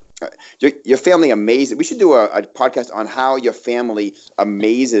much. Your family amazes. We should do a podcast on how your family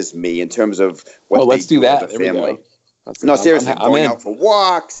amazes me in terms of what let's do that. As a family. No, seriously, going out for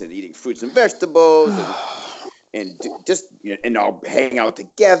walks and eating fruits and vegetables and just all hang out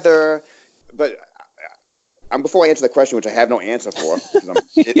together. But before I answer the question, which I have no answer for,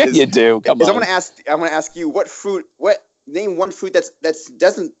 you do. Come on. I'm going to ask you name one fruit that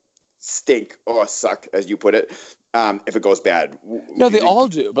doesn't stink or suck, as you put it, if it goes bad. No, they all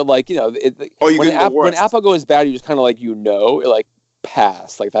do. But like when an apple goes bad, you just kind of like like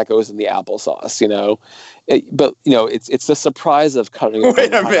pass, like that goes in the applesauce, but it's the surprise of cutting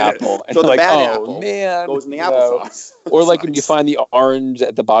open an apple, and so like, apple man, goes in the applesauce. Or like when you find the orange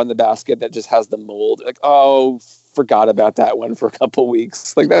at the bottom of the basket that just has the mold, like, oh, forgot about that one for a couple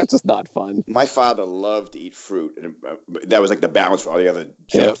weeks. Like that's just not fun. My father loved to eat fruit, and that was like the balance for all the other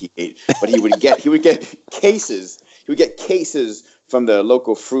junk he ate. But he would get cases. He would get cases from the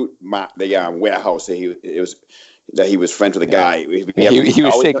local fruit warehouse. That he was friends with a guy. He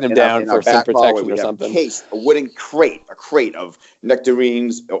was shaking them down for some protection or something. A wooden crate of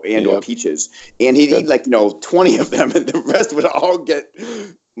nectarines or peaches, and he'd eat like 20 of them, and the rest would all get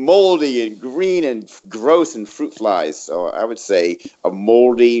moldy and green and gross and fruit flies. So I would say a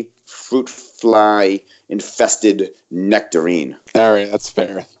moldy fruit fly infested nectarine. All right, that's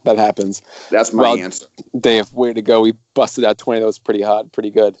fair. That happens. That's my answer. Dave, way to go. We busted out 20 of those pretty hot,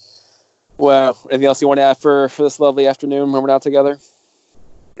 pretty good. Well, anything else you want to add for this lovely afternoon when we're out together?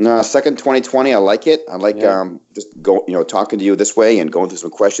 No, second 2020. I like it. I like just talking to you this way and going through some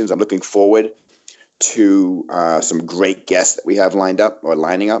questions. I'm looking forward to some great guests that we have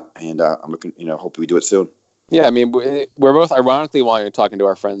lining up, and I'm looking. Hopefully we do it soon. Yeah, I mean, we're both ironically while you're talking to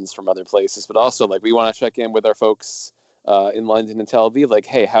our friends from other places, but also like we want to check in with our folks in London and Tel Aviv. Like,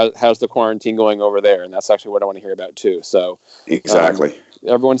 hey, how's the quarantine going over there? And that's actually what I want to hear about too. So exactly.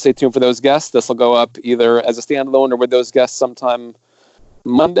 Everyone stay tuned for those guests. This will go up either as a standalone or with those guests sometime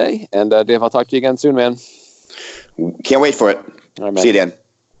Monday. And Dave, I'll talk to you again soon, man. Can't wait for it. All right, see you then.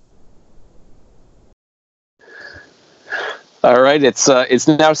 All right, it's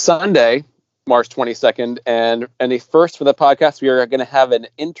now Sunday, March 22nd, and a first for the podcast, we are going to have an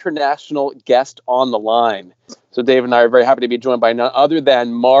international guest on the line. So Dave and I are very happy to be joined by none other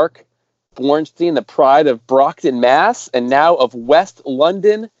than Mark Bornstein, the pride of Brockton, Mass, and now of West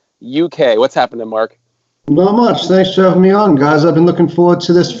London, UK. What's happening, Mark? Not much. Thanks for having me on, guys. I've been looking forward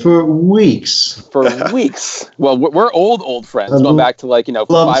to this for weeks. Well, we're old friends, going back to 5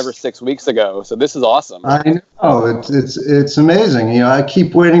 or 6 weeks ago. So this is awesome. I know. It's amazing. I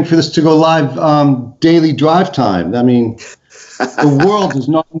keep waiting for this to go live daily drive time. I mean, the world does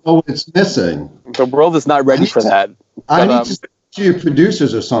not know what it's missing. The world is not ready for that. I need to speak to your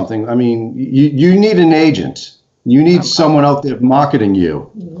producers or something. I mean, you need an agent. You need someone out there marketing you.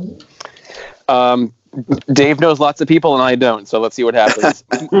 Dave knows lots of people and I don't, so let's see what happens.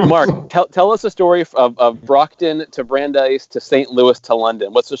 Mark, tell us a story of Brockton to Brandeis to St. Louis to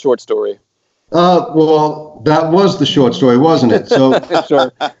London. What's the short story? Well, that was the short story, wasn't it? So,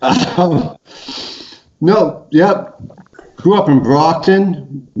 sure. Grew up in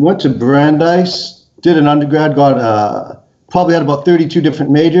Brockton, went to Brandeis, did an undergrad, probably had about 32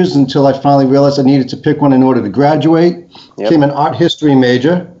 different majors until I finally realized I needed to pick one in order to graduate. Yep. Became an art history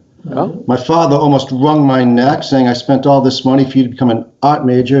major. Oh. My father almost wrung my neck saying, I spent all this money for you to become an art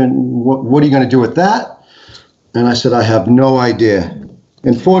major, and what are you going to do with that? And I said, I have no idea.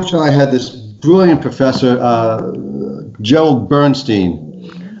 And fortunately, I had this brilliant professor, Gerald Bernstein,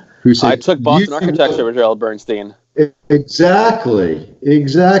 who said, I took Boston architecture with Gerald Bernstein. Exactly.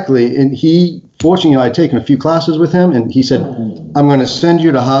 And he, fortunately, I had taken a few classes with him, and he said, I'm going to send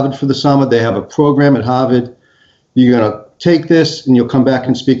you to Harvard for the summer. They have a program at Harvard. You're going to take this, and you'll come back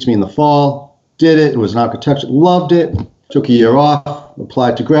and speak to me in the fall. Did it. It was an architecture. Loved it. Took a year off.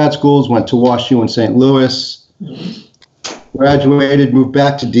 Applied to grad schools. Went to WashU in St. Louis. Graduated. Moved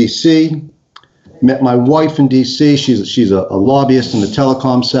back to D.C. Met my wife in D.C. She's a lobbyist in the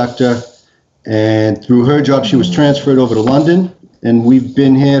telecom sector. And through her job, she was transferred over to London. And we've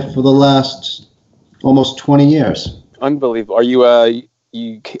been here for the last almost 20 years. Unbelievable. Are you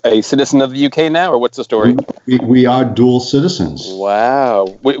a citizen of the UK now, or what's the story? We are dual citizens.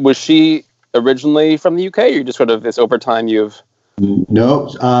 Wow. Was she originally from the UK, or you just sort of this over time you've...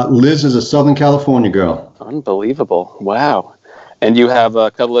 No, Liz is a Southern California girl. Unbelievable. Wow. And you have a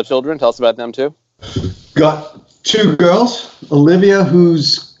couple of children. Tell us about them too. Got 2 girls, Olivia,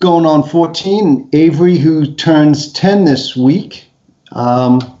 who's going on 14, and Avery, who turns 10 this week.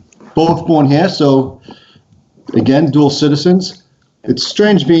 Both born here, so again, dual citizens. It's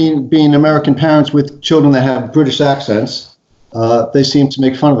strange being American parents with children that have British accents. They seem to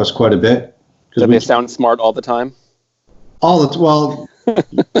make fun of us quite a bit. Do they sound smart all the time? Well,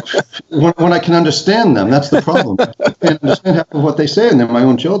 when I can understand them, that's the problem. I can't understand half of what they say, and they're my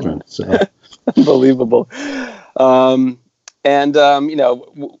own children. So unbelievable.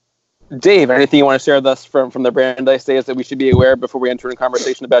 Dave, anything you want to share with us from the Brandeis days that we should be aware of before we enter into a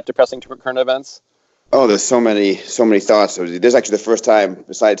conversation about depressing current events? Oh, there's so many thoughts. This is actually the first time,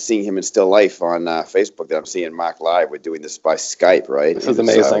 besides seeing him in still life on Facebook, that I'm seeing Mark live. We're doing this by Skype, right? This is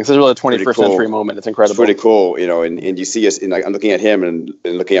amazing. This is really a 21st century moment. It's incredible. It's pretty cool, and you see us. I'm looking at him and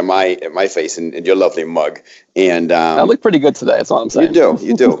looking at my face and your lovely mug. And I look pretty good today. That's all I'm saying.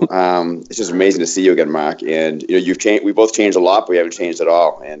 You do. It's just amazing to see you again, Mark. And you've changed. We both changed a lot, but we haven't changed at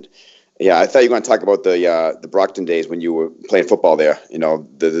all. And yeah, I thought you were going to talk about the Brockton days when you were playing football there.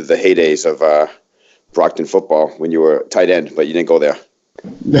 The heydays of Brockton football when you were tight end, but you didn't go there.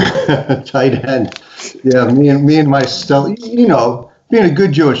 Tight end. Yeah, me and my Stella, being a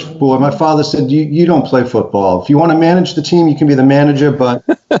good Jewish boy, my father said, you don't play football. If you want to manage the team, you can be the manager, but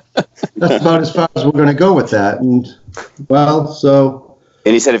that's about as far as we're going to go with that. And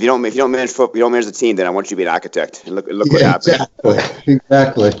he said, if you don't manage football, you don't manage the team, then I want you to be an architect. And look what happened.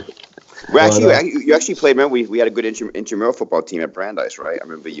 Exactly. You actually played. Remember, we had a good intramural football team at Brandeis, right? I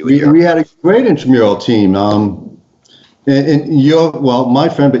remember you. We had a great intramural team. And my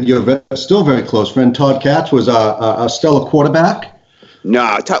friend, but you're still very close friend, Todd Katz was our stellar quarterback.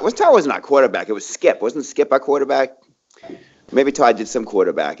 No, Todd was not quarterback. It was Skip. Wasn't Skip our quarterback? Maybe Todd did some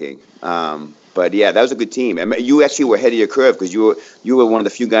quarterbacking. But yeah, that was a good team. And you actually were ahead of your curve because you were one of the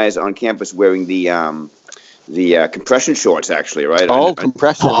few guys on campus wearing the compression shorts, actually, right? Oh,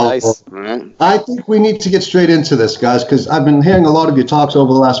 compression, nice. I think we need to get straight into this, guys, because I've been hearing a lot of your talks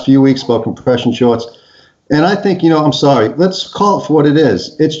over the last few weeks about compression shorts. And I think, I'm sorry, let's call it for what it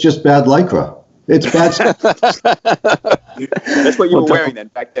is. It's just bad Lycra. It's bad stuff. That's what you were wearing then.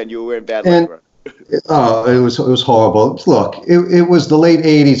 Back then, you were wearing bad Lycra. It was horrible. Look, it was the late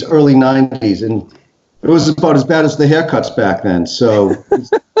 80s, early 90s, and it was about as bad as the haircuts back then. So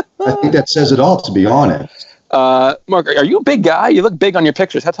I think that says it all, to be honest. Mark, are you a big guy? You look big on your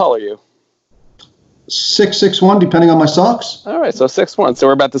pictures. How tall are you? 6'1", depending on my socks. All right, so 6'1". So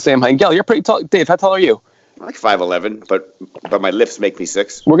we're about the same height. Gail, you're pretty tall. Dave, how tall are you? Like 5'11", but my lifts make me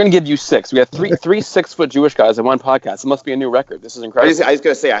 6. We're going to give you 6. We have three 6-foot Jewish guys in one podcast. It must be a new record. This is incredible. I was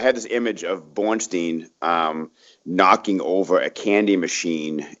going to say, I had this image of Bornstein knocking over a candy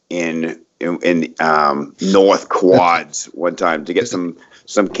machine in North Quads one time to get some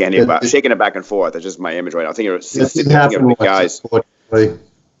candy, shaking it back and forth. That's just my image right now. I think you're thinking of the guys.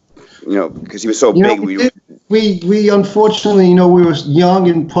 Because he was so big. We unfortunately, we were young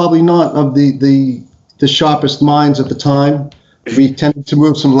and probably not of the sharpest minds at the time. We tended to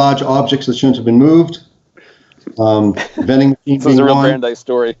move some large objects that shouldn't have been moved. Vending machine. This is a real Brandeis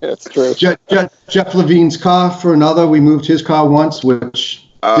story. It's true. Jeff Levine's car for another. We moved his car once, which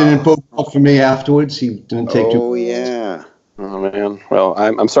didn't bode well for me afterwards. He didn't take too. Oh yeah. Oh man. Well,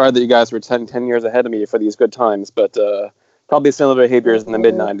 I'm sorry that you guys were 10 years ahead of me for these good times, but probably similar behaviors in the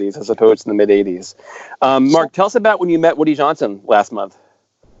mid 90s as opposed to the mid 80s. Mark, tell us about when you met Woody Johnson last month.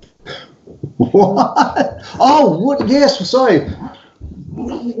 What? Oh, what? Yes. Sorry.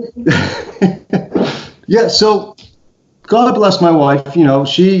 Yeah. So, God bless my wife. You know,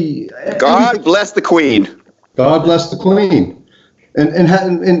 she. God bless the Queen. God bless the Queen.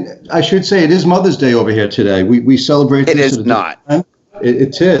 And I should say it is Mother's Day over here today. We celebrate. It is not.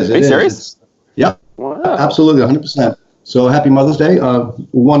 It is. Are you serious? Yeah. Wow. Absolutely, 100%. So happy Mother's Day.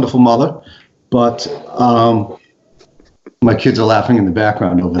 Wonderful mother. But my kids are laughing in the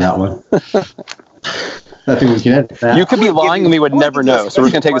background over that one. I think we can edit that. You could be lying and we would never know. So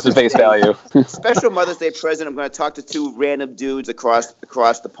we're going to take this at face value. Special Mother's Day present. I'm going to talk to two random dudes across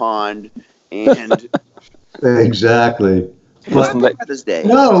the pond. And exactly. Mother's Day.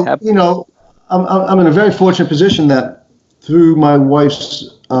 No, you know, I'm in a very fortunate position that through my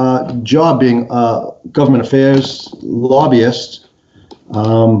wife's job being a government affairs lobbyist,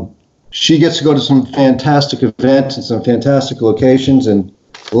 she gets to go to some fantastic events and some fantastic locations. And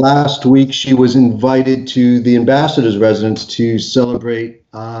last week she was invited to the ambassador's residence to celebrate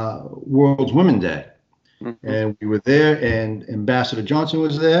World Women's Day. Mm-hmm. And we were there, and Ambassador Johnson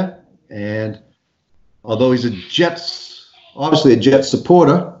was there. And although he's obviously a Jets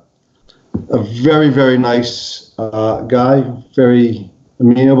supporter, a very, very nice guy, very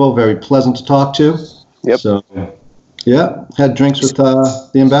amenable, very pleasant to talk to. Yep. So, yeah, had drinks with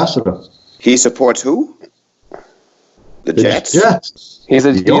the ambassador. He supports who? The Jets? Jets. He's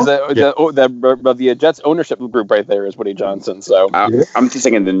the Jets ownership group right there is Woody Johnson. So I'm just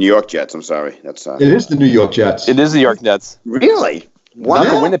thinking the New York Jets. I'm sorry. It is the New York Jets. It is the New York Jets. Really? Wow.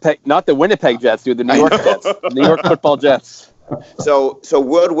 Not the Winnipeg Jets, dude. The New York Jets, New York Football Jets. So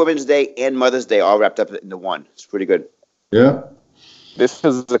World Women's Day and Mother's Day all wrapped up into one. It's pretty good. Yeah. This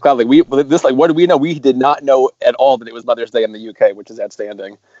is the cloud. What do we know? We did not know at all that it was Mother's Day in the UK, which is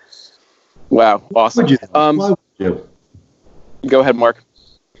outstanding. Wow, awesome. Why would you? Go ahead, Mark.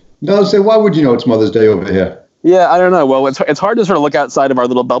 No, why would you know it's Mother's Day over here? Yeah, I don't know. Well, it's hard to sort of look outside of our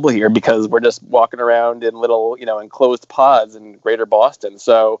little bubble here because we're just walking around in little, enclosed pods in greater Boston.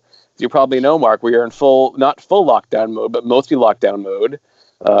 So, as you probably know, Mark, we are in not full lockdown mode, but mostly lockdown mode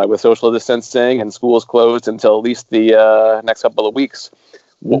with social distancing and schools closed until at least the next couple of weeks.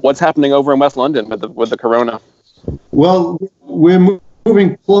 What's happening over in West London with the corona? Well, we're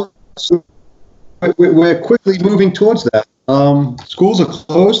moving close. We're quickly moving towards that. Schools are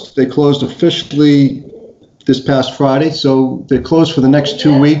closed. They closed officially this past Friday, so they're closed for the next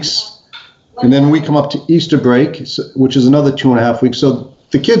 2 weeks, and then we come up to Easter break, which is another 2.5 weeks. So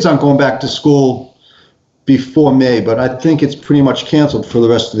the kids aren't going back to school before May, but I think it's pretty much canceled for the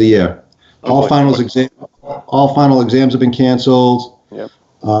rest of the year. All final exams have been canceled. Yep.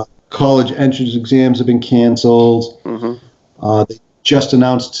 College entrance exams have been canceled. Mm-hmm. They just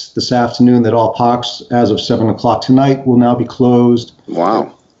announced this afternoon that all parks, as of 7:00 tonight, will now be closed.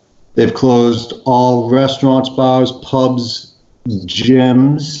 Wow. They've closed all restaurants, bars, pubs,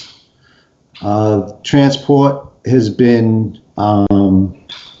 gyms. Transport has been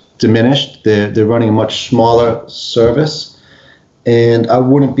diminished. They're running a much smaller service, and I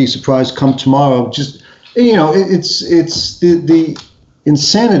wouldn't be surprised come tomorrow. Just it's the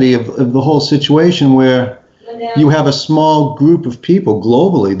insanity of the whole situation where you have a small group of people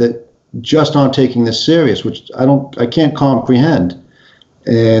globally that just aren't taking this serious, which I can't comprehend.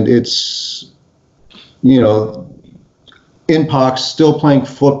 And it's, in parks still playing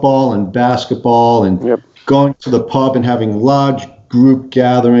football and basketball and going to the pub and having large group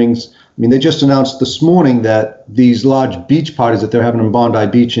gatherings. I mean, they just announced this morning that these large beach parties that they're having on Bondi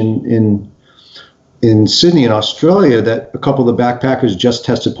Beach in Sydney in Australia, that a couple of the backpackers just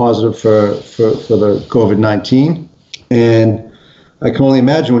tested positive for the COVID-19. And I can only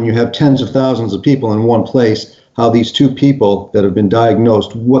imagine when you have tens of thousands of people in one place, how these two people that have been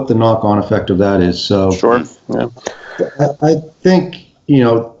diagnosed, what the knock-on effect of that is. So sure, yeah. I think,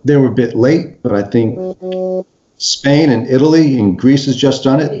 they were a bit late, but I think Spain and Italy and Greece has just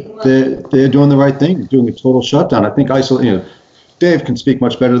done it. They're doing the right thing, doing a total shutdown. I think Dave can speak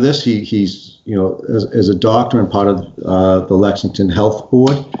much better to this. He's as a doctor and part of the Lexington Health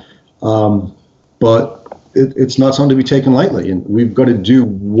Board. But it's not something to be taken lightly, and we've got to do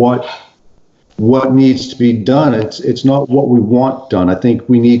what needs to be done. It's not what we want done. I think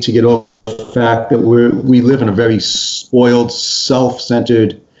we need to get over the fact that we live in a very spoiled,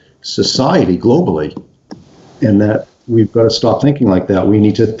 self-centered society globally. and that we've got to stop thinking like that. We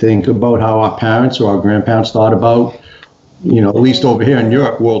need to think about how our parents or our grandparents thought about, at least over here in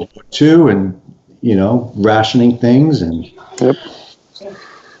Europe, World War II, and, rationing things. And yep.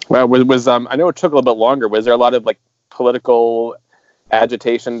 Well, I know it took a little bit longer. Was there a lot of political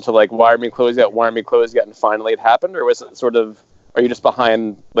agitation to why are we closed yet, and finally it happened? Or was it sort of, are you just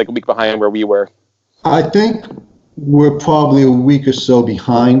behind, a week behind where we were? I think we're probably a week or so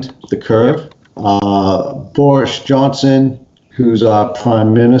behind the curve. Boris Johnson, who's our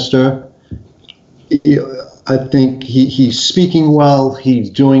prime minister, I think he's speaking well. He's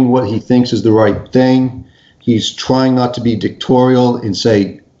doing what he thinks is the right thing. He's trying not to be dictatorial and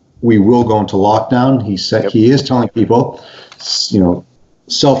say, we will go into lockdown. He is telling people,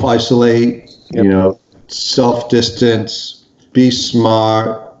 self-isolate, self-distance, be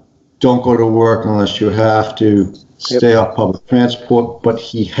smart, don't go to work unless you have to, stay off public transport, but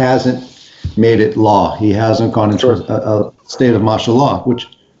he hasn't made it law. He hasn't gone into a state of martial law, which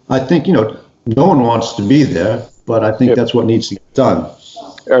I think, no one wants to be there, but I think that's what needs to get done.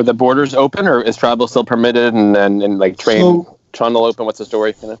 Are the borders open, or is travel still permitted, and train channel open? What's the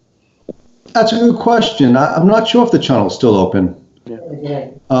story? That's a good question. I'm not sure if the channel is still open.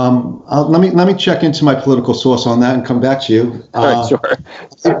 Yeah. Let me check into my political source on that and come back to you. Sure.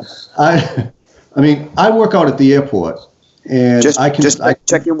 I work out at the airport, and I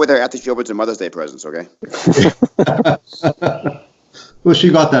check in with her after she opens her Mother's Day presents, okay? Well,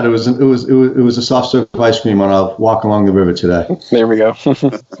 she got that. It was a soft serve ice cream on a walk along the river today. There we go.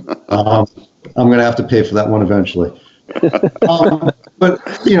 I'm going to have to pay for that one eventually. But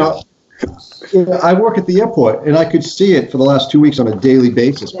I work at the airport, and I could see it for the last 2 weeks on a daily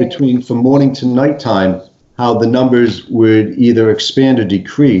basis, from morning to nighttime, how the numbers would either expand or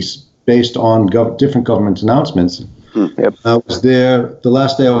decrease based on different government announcements. Yep. I was there, the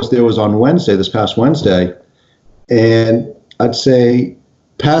last day I was there was on Wednesday, this past Wednesday, and I'd say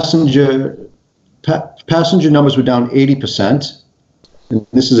passenger numbers were down 80%. And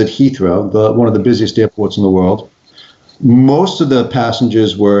this is at Heathrow, one of the busiest airports in the world. Most of the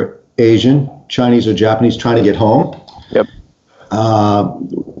passengers were Asian, Chinese, or Japanese trying to get home. Yep.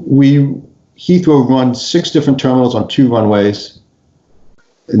 Heathrow runs 6 different terminals on 2 runways.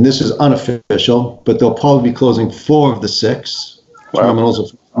 And this is unofficial, but they'll probably be closing 4 of the 6 terminals,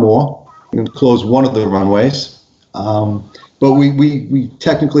 if more, and close 1 of the runways. But we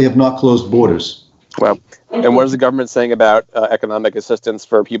technically have not closed borders. Wow. And what is the government saying about economic assistance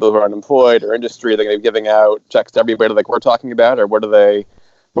for people who are unemployed or industry? Are they going to be giving out checks to everybody like we're talking about, or what are they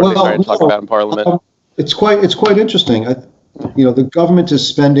trying to talk about in Parliament? It's quite interesting. The government is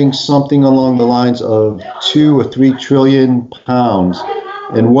spending something along the lines of 2 or 3 trillion pounds.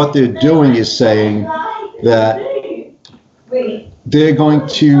 And what they're doing is saying that they're going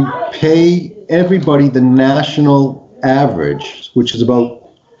to pay everybody the national average, which is about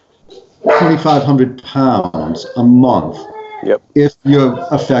 £2,500 a month. Yep. If you're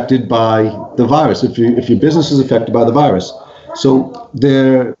affected by the virus, if your business is affected by the virus. So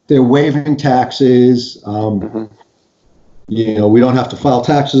they're waiving taxes. We don't have to file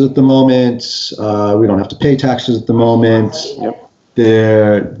taxes at the moment. We don't have to pay taxes at the moment. Yep.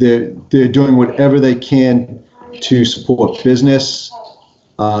 They're doing whatever they can to support business.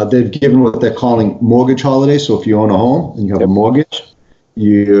 They've given what they're calling mortgage holidays. So if you own a home and you have a mortgage,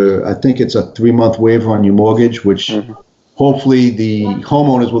 I think it's a 3-month waiver on your mortgage, which hopefully the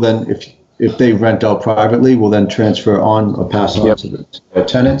homeowners will then, if they rent out privately, will then transfer on or pass on to their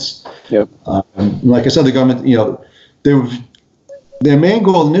tenants. Yep. Like I said, the government, their main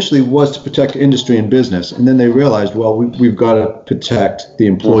goal initially was to protect industry and business, and then they realized, well, we've got to protect the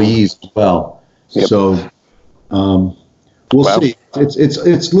employees as well. Yep. So we'll see.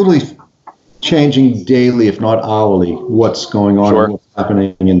 It's literally changing daily, if not hourly, what's going on, and what's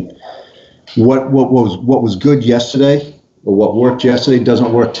happening, and what was good yesterday or what worked yesterday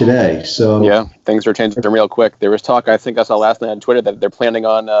doesn't work today. So yeah, things are changing real quick. There was talk, I think I saw last night on Twitter, that they're planning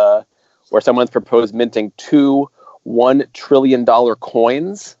on where someone's proposed minting 2 $1 trillion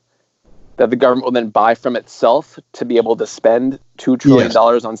coins that the government will then buy from itself to be able to spend $2 trillion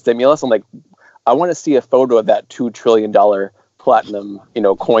on stimulus. I'm like, I want to see a photo of that $2 trillion platinum,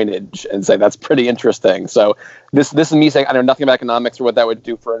 coinage, and say that's pretty interesting. So this is me saying I know nothing about economics or what that would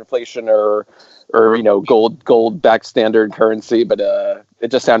do for inflation or gold backed standard currency, but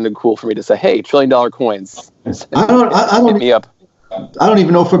it just sounded cool for me to say, hey, $1 trillion coins. I don't me up. I don't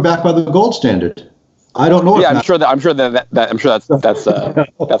even know if we're backed by the gold standard. I don't know. Yeah, I'm sure that's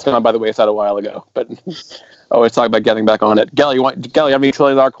gone by the wayside a while ago. But always talk about getting back on it. Gelly, you have any $1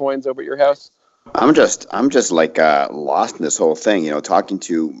 trillion coins over at your house? I'm just like lost in this whole thing. Talking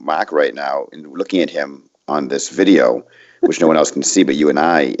to Mark right now and looking at him on this video, which no one else can see but you and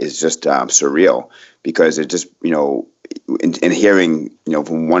I, is just surreal, because it just, in hearing,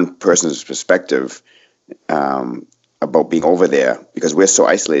 from one person's perspective, about being over there, because we're so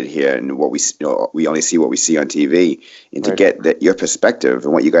isolated here, and what we only see what we see on TV, and to get your perspective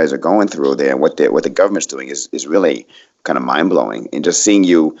and what you guys are going through there, and what the government's doing is really kind of mind blowing. And just seeing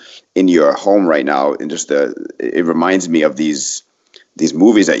you in your home right now, and just it reminds me of these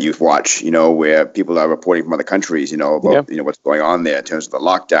movies that you watch, where people are reporting from other countries, about what's going on there in terms of the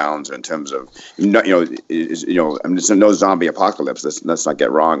lockdowns, or in terms of there's no zombie apocalypse. Let's not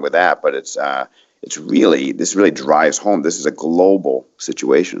get wrong with that, but this really drives home. This is a global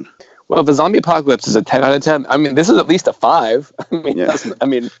situation. Well, the zombie apocalypse is a 10 out of 10. I mean, this is at least a 5.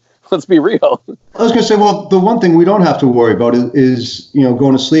 Let's be real. I was going to say, well, the one thing we don't have to worry about is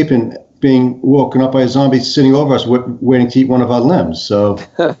going to sleep and being woken up by a zombie sitting over us, waiting to eat one of our limbs. So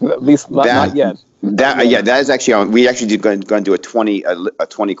at least not yet. That is actually on. We actually going to do a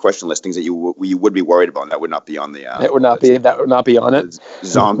 20 question listings that you would be worried about. And that would not be on the. That would not be on it.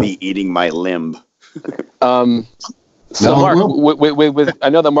 Zombie eating my limb. So Mark, I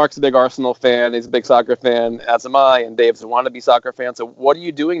know that Mark's a big Arsenal fan. He's a big soccer fan, as am I, and Dave's a wannabe soccer fan. So what are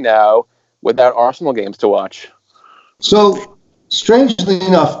you doing now without Arsenal games to watch? So strangely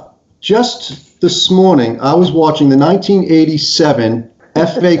enough, just this morning I was watching the 1987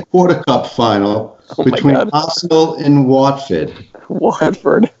 FA Quarter Cup final between Arsenal and Watford.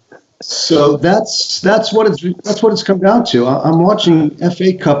 So that's what it's come down to. I'm watching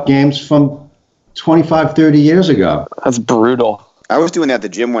FA Cup games from 25, 30 years ago. That's brutal. I was doing that at the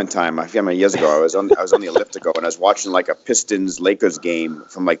gym one time. I forget how many years ago. I was on the elliptical, and I was watching like a Pistons-Lakers game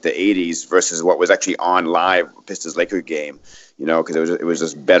from like the 80s versus what was actually on live Pistons-Lakers game. Because it was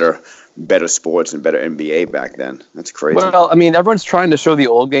just better sports and better NBA back then. That's crazy. Well, I mean, everyone's trying to show the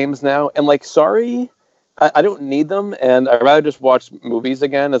old games now, and sorry, I don't need them, and I'd rather just watch movies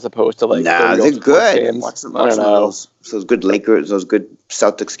again as opposed to Nah, they're good. Games. Watch those good Lakers, those good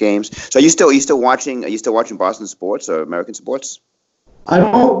Celtics games. So are you still watching Boston sports or American sports? I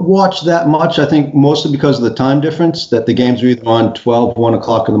don't watch that much. I think mostly because of the time difference, that the games are either on 12, 1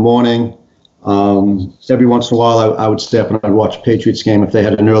 o'clock in the morning. Every once in a while, I would stay up and I'd watch a Patriots game. If they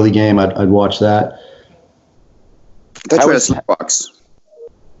had an early game, I'd watch that. That's a Slingbox.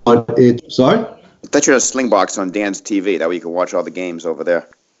 Sorry? I thought you had a Slingbox on Dan's TV. That way you can watch all the games over there.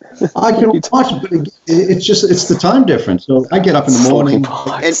 I can watch, but it's the time difference. So I get up in the morning.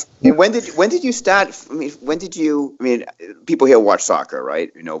 And when did you start? People here watch soccer,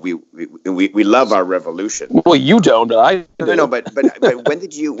 right? We love our revolution. Well, you don't. No, but when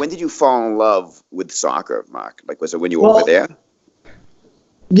did you fall in love with soccer, Mark? Was it when you were over there?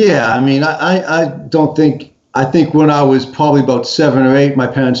 Yeah, I don't think. I think when I was probably about 7 or 8, my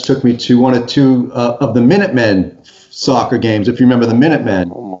parents took me to one or two of the Minutemen soccer games, if you remember the Minutemen.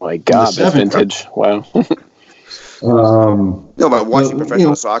 Oh my God, that's vintage! Wow. No, but watching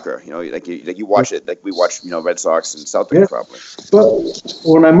professional soccer, you watch it, like we watch, Red Sox and Celtics probably. But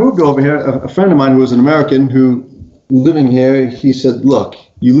when I moved over here, a friend of mine who was an American who living here, he said, "Look,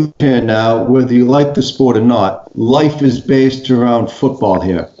 you live here now, whether you like the sport or not, life is based around football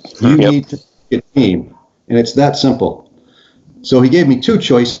here. You need to pick a team, and it's that simple." So he gave me two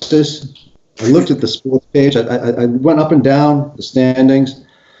choices. I looked at the sports page. I went up and down the standings.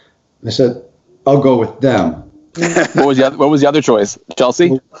 I said, "I'll go with them." What was the other choice?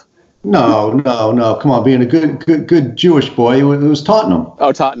 Chelsea? No. Come on, being a good Jewish boy, it was Tottenham.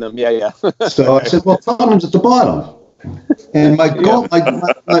 Oh, Tottenham. Yeah. So I said, "Well, Tottenham's at the bottom." And my goal,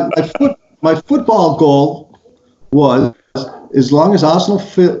 my football goal was, as long as Arsenal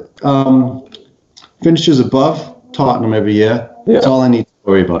finishes above Tottenham every year, that's all I need to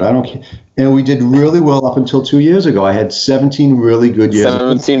worry about. I don't care. And we did really well up until 2 years ago. I had 17 really good years.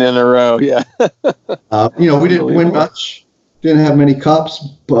 17 in a row, yeah. We didn't win much, didn't have many cups,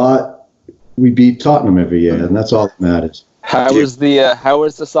 but we beat Tottenham every year, and that's all that matters. How was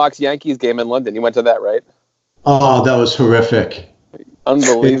the Sox-Yankees game in London? You went to that, right? Oh, that was horrific.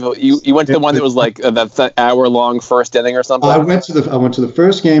 Unbelievable. You went to the one that was like that hour-long first inning or something? I went to the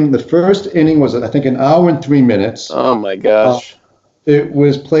first game. The first inning was, I think, an hour and 3 minutes. Oh, my gosh. It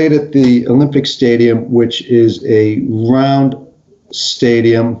was played at the Olympic Stadium, which is a round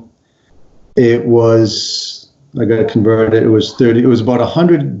stadium. It was, I got to convert it. It was about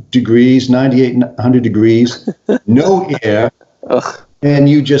 100 degrees, 98, 100 degrees, no air. Ugh. And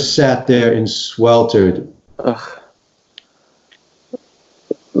you just sat there and sweltered. Ugh.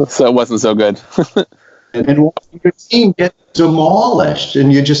 So it wasn't so good. and watching your team get demolished,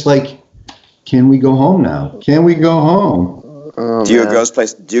 and you're just like, can we go home now? Can we go home? Do you girls play?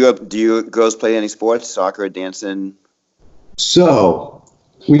 Do you girls play any sports? Soccer, dancing? So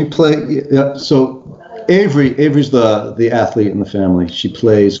we play. So Avery's the athlete in the family. She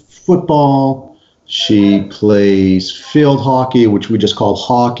plays football. She plays field hockey, which we just call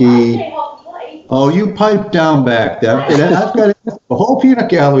hockey. Oh, you pipe down back there. I've got a whole peanut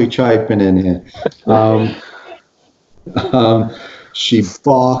gallery chiping in here. She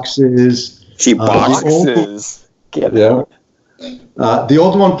boxes. She boxes. Get out. The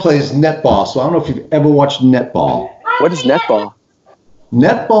older one plays netball. So I don't know if you've ever watched netball. What is netball?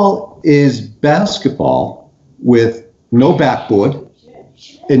 Netball is basketball with no backboard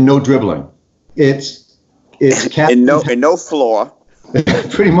and no dribbling. It's and no floor.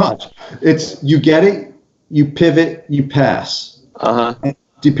 Pretty much. It's you get it, you pivot, you pass. And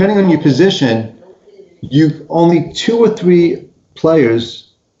depending on your position, you only 2 or 3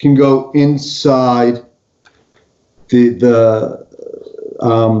 players can go inside the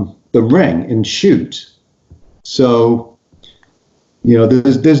ring and shoot. So,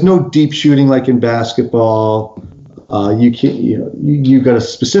 there's no deep shooting like in basketball. You can't. You got a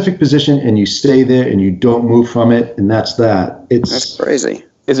specific position and you stay there and you don't move from it, and that's that. That's crazy.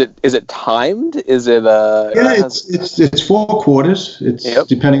 Is it timed? Is it it's 4 quarters. It's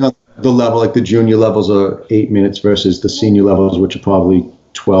depending on the level. Like the junior levels are 8 minutes versus the senior levels, which are probably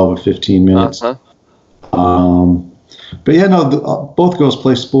 12 or 15 minutes. But yeah, no, both girls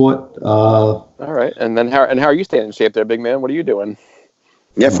play sport. All right, and how are you staying in shape there, big man? What are you doing?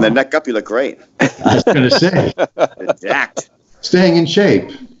 Yeah, from the neck up, you look great. I was going to say. Jacked. Staying in shape.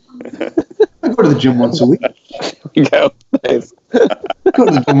 I go to the gym once a week. You go. Nice. I go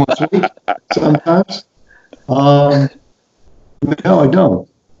to the gym once a week sometimes. No, I don't.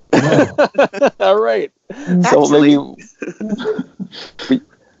 No. All right. Actually, so maybe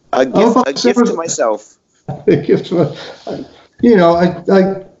a gift to myself. A gift to I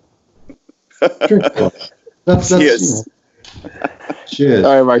drink. That's Cheers. Cheers.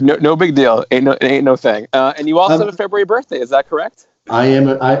 All right, Mark. No big deal. Ain't no thing. And you also have a February birthday. Is that correct? I am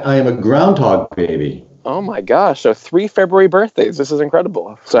a groundhog baby. Oh my gosh! So 3 February birthdays. This is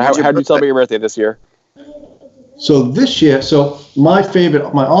incredible. So how did you celebrate your birthday this year? So this year, my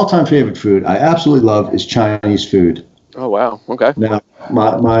all-time favorite food I absolutely love is Chinese food. Oh wow. Okay. Now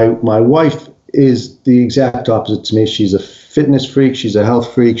my wife is the exact opposite to me. She's a fitness freak. She's a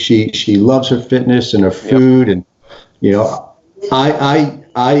health freak. She loves her fitness and her food and.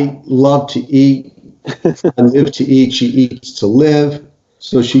 I love to eat. I live to eat. She eats to live.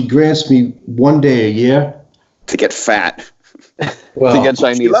 So she grants me one day a year to get fat. Well, to get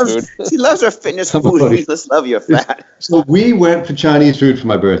Chinese food. She loves her fitness food. You just love your fat. So we went for Chinese food for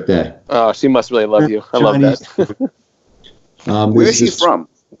my birthday. Oh, she must really love you. I love that. Where is she from?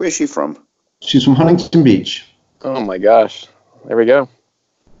 Where is she from? She's from Huntington Beach. Oh my gosh! There we go.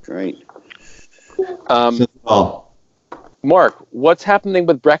 Great. Mark, what's happening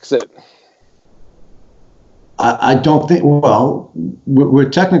with Brexit? I don't think. Well, we're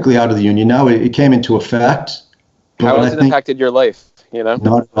technically out of the union now. It came into effect. How has it impacted your life? Not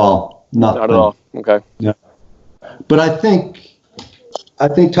at all. Not at all. Okay. Yeah. But I think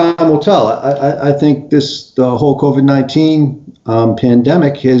time will tell. I think the whole COVID-19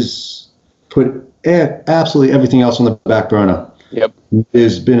 pandemic has put absolutely everything else on the back burner. Yep.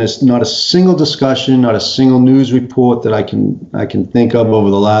 There's been not a single discussion, not a single news report that I can think of over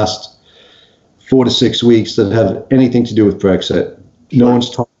the last 4 to 6 weeks that have anything to do with Brexit. No one's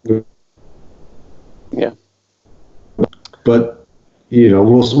talking. Yeah. But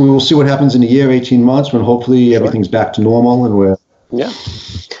we'll see what happens in a year, 18 months, when hopefully everything's back to normal and we're. Yeah.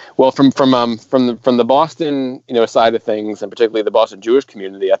 Well, from the Boston side of things, and particularly the Boston Jewish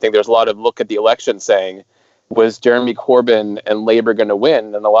community, I think there's a lot of look at the election saying, was Jeremy Corbyn and Labour going to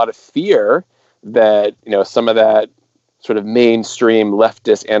win? And a lot of fear that, some of that sort of mainstream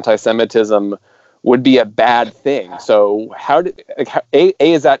leftist anti-Semitism would be a bad thing. So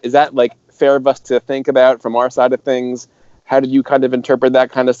is that like fair of us to think about from our side of things? How did you kind of interpret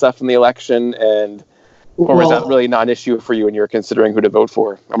that kind of stuff in the election? Or was that really not an issue for you when you were considering who to vote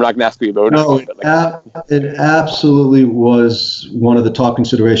for? I'm not going to ask who you voted for. It absolutely was one of the top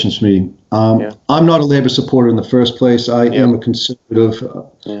considerations for me. I'm not a Labour supporter in the first place. I am a conservative.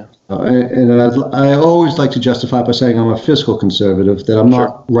 And I always like to justify by saying I'm a fiscal conservative, that I'm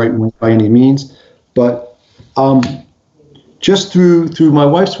not right-wing by any means. But just through my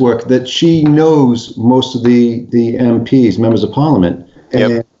wife's work, that she knows most of the MPs, members of Parliament.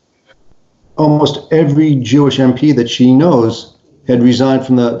 And almost every Jewish MP that she knows had resigned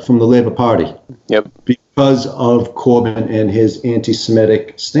from the Labour Party. Yep. Because of Corbyn and his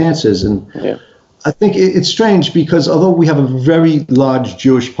anti-Semitic stances. And I think it's strange because although we have a very large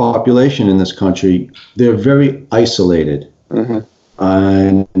Jewish population in this country, they're very isolated. Mm-hmm.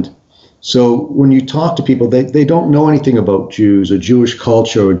 And so when you talk to people, they don't know anything about Jews or Jewish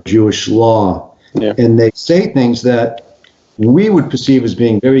culture or Jewish law. Yeah. And they say things that we would perceive as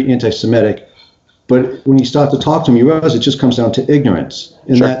being very anti-Semitic. But when you start to talk to them, you realize it just comes down to ignorance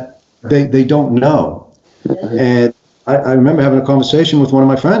in that they don't know. Mm-hmm. And I remember having a conversation with one of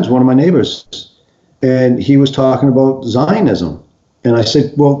my friends, one of my neighbors, and he was talking about Zionism. And I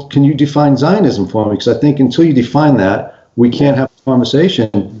said, well, can you define Zionism for me? Because I think until you define that, we can't have a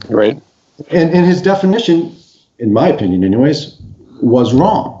conversation. Right. And his definition, in my opinion anyways, was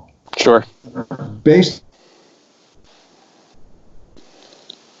wrong. Sure. Based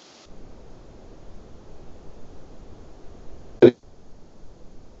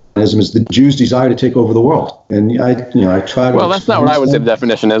is the Jews' desire to take over the world, and I try to. Well, that's not what I would say the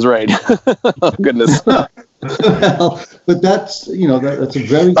definition is, right? Oh, goodness. Well, but that's that's a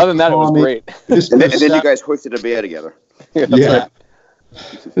very. Other than that, it was great. And then you guys hoisted a beer together. Yeah. Right.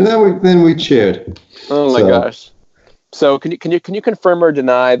 And then we cheered. Oh my gosh! So can you confirm or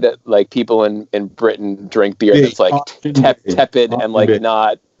deny that like people in Britain drink beer that's like tepid and like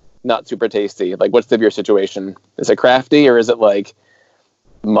not super tasty? Like, what's the beer situation? Is it crafty or is it like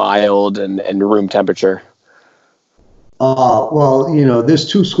mild and room temperature? Well, there's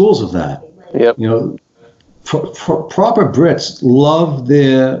two schools of that. Yep. Proper Brits love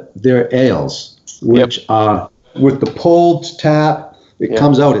their ales, which are with the pulled tap. It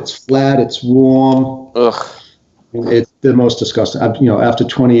comes out. It's flat. It's warm. Ugh. It's the most disgusting. After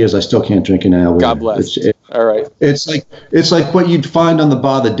 20 years, I still can't drink an ale. God bless. All right. It's like what you'd find on the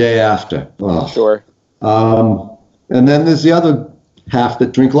bar the day after. Oh. Sure. And then there's the other half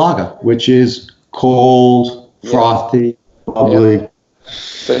that drink lager, which is cold, frothy, bubbly. Yeah.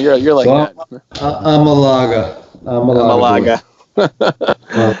 So you're like that. I'm a lager. I'm a lager.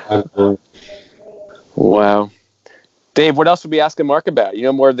 Wow. Dave, what else would we asking Mark about? You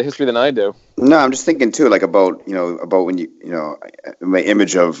know more of the history than I do. No, I'm just thinking too, like about when my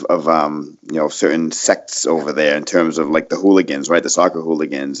image of certain sects over there in terms of like the hooligans, right? The soccer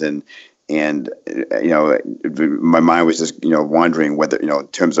hooligans, and my mind was just wondering whether in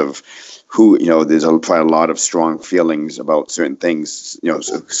terms of who there's probably a lot of strong feelings about certain things,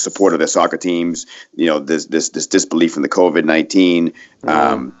 support of their soccer teams, this disbelief in the COVID-19.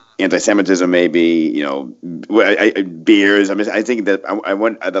 Anti-Semitism, maybe, beers. I mean, I think that I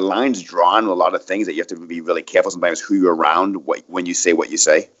want the lines drawn a lot of things that you have to be really careful sometimes who you're around when you say what you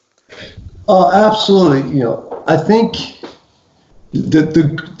say. Oh, absolutely. I think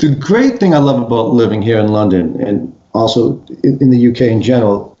the great thing I love about living here in London and also in the UK in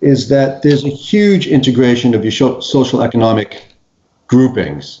general is that there's a huge integration of your social economic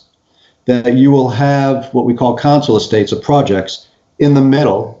groupings, that you will have what we call council estates or projects in the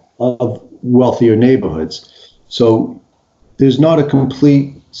middle of wealthier neighborhoods. So there's not a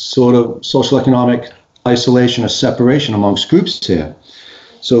complete sort of social economic isolation or separation amongst groups here.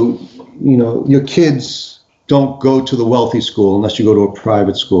 So, your kids don't go to the wealthy school unless you go to a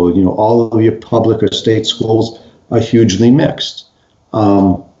private school. All of your public or state schools are hugely mixed.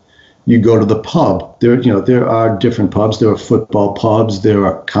 You go to the pub. There are different pubs. There are football pubs. There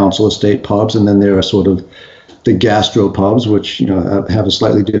are council estate pubs, and then there are sort of the gastro pubs, which have a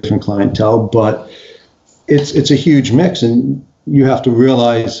slightly different clientele, but it's a huge mix, and you have to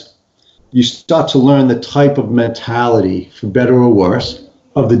realize you start to learn the type of mentality, for better or worse,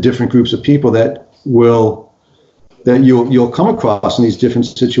 of the different groups of people that you'll come across in these different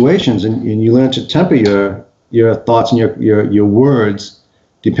situations, and you learn to temper your thoughts and your words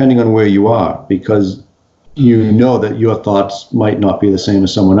depending on where you are, because that your thoughts might not be the same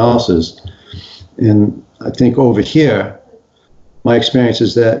as someone else's. And I think over here, my experience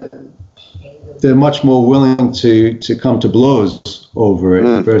is that they're much more willing to come to blows over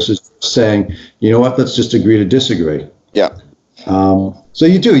it versus saying, let's just agree to disagree. Yeah. So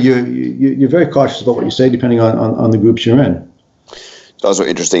you're very cautious about what you say, depending on the groups you're in. It's also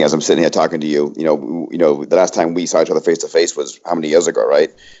interesting as I'm sitting here talking to you. The last time we saw each other face to face was how many years ago, right?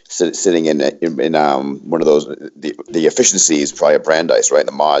 Sitting in one of those the efficiencies, probably at Brandeis, right?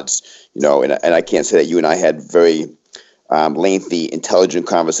 The mods, and I can't say that you and I had very lengthy, intelligent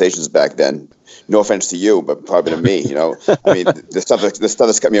conversations back then. No offense to you, but probably to me. I mean, the stuff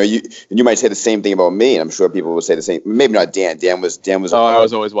that's coming. You might say the same thing about me, and I'm sure people will say the same. Maybe not Dan. Dan was. Oh, I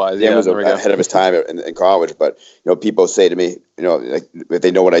was always wise. Dan was ahead of his time in college. But people say to me, like if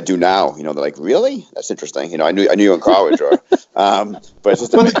they know what I do now, they're like, really? That's interesting. I knew you in college, or. But it's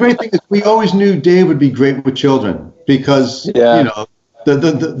just. But the great thing is, we always knew Dave would be great with children because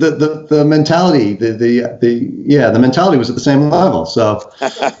the mentality, the mentality was at the same level. So,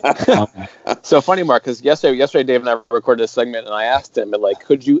 so funny, Mark, because yesterday Dave and I recorded a segment, and I asked him, like,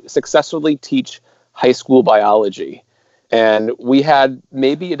 could you successfully teach high school biology? And we had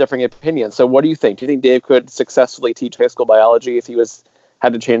maybe a differing opinion. So, what do you think? Do you think Dave could successfully teach high school biology if he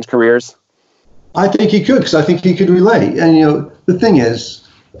had to change careers? I think he could, because I think he could relate. And the thing is,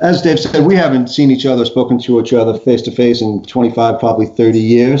 as Dave said, we haven't seen each other, spoken to each other face to face in 25, probably 30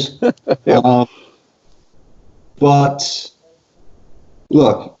 years. Yep. But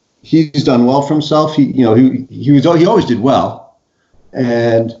look, he's done well for himself. He always did well,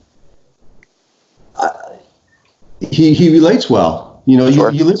 and he relates well.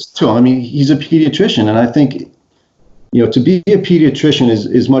 Sure. You listen to him. I mean, he's a pediatrician, and I think to be a pediatrician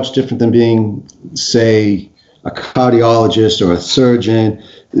is much different than being, say, a cardiologist or a surgeon.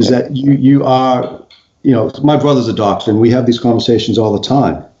 Is that you are, my brother's a doctor, and we have these conversations all the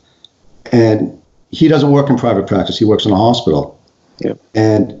time. And he doesn't work in private practice. He works in a hospital. Yep.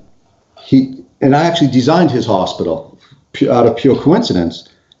 And I actually designed his hospital out of pure coincidence.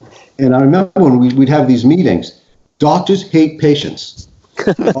 And I remember when we'd have these meetings, doctors hate patients.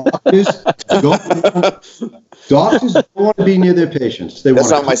 Doctors don't want to be near their patients.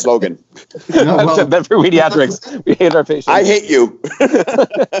 That's not my slogan. That's for pediatrics. We hate our patients. I hate you.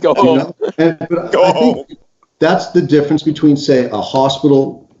 Go home. Go home. That's the difference between, say, a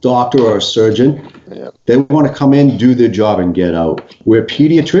hospital doctor or a surgeon. Yep. They want to come in, do their job, and get out. Where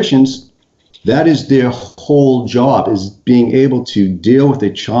pediatricians, that is their whole job, is being able to deal with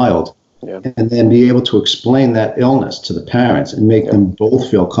a child. Yep. And then be able to explain that illness to the parents and make them both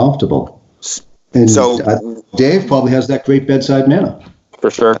feel comfortable. And so Dave probably has that great bedside manner.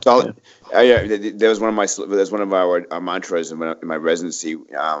 For sure. So, there was one of our mantras in my residency.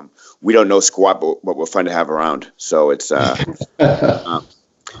 We don't know squat, but we're fun to have around. So it's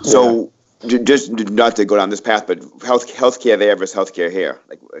so just not to go down this path, but healthcare there versus healthcare here.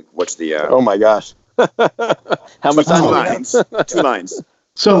 Like what's the? Oh my gosh! How much time? 2 lines. 2 lines.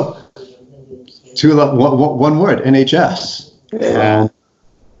 So, one word, NHS. Yeah.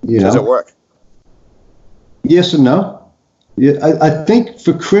 Does it work? Yes and no. Yeah, I think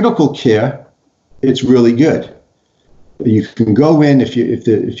for critical care, it's really good. You can go in if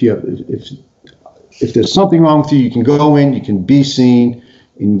there's something wrong with you, you can go in, you can be seen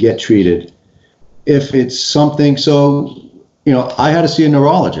and get treated. If it's something, I had to see a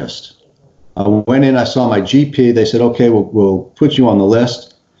neurologist. I went in, I saw my GP. They said, okay, we'll put you on the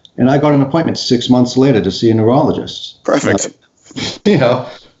list. And I got an appointment 6 months later to see a neurologist. Perfect.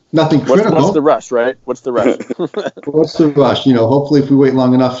 Nothing critical. What's the rush, right? What's the rush? What's the rush? Hopefully if we wait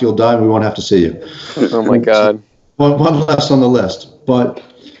long enough, you'll die and we won't have to see you. Oh, my God. One less on the list. But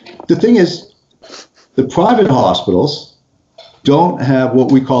the thing is, the private hospitals don't have what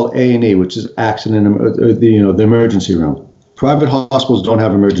we call A&E, which is the emergency room. Private hospitals don't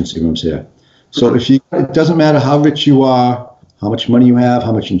have emergency rooms here. So it doesn't matter how rich you are, how much money you have,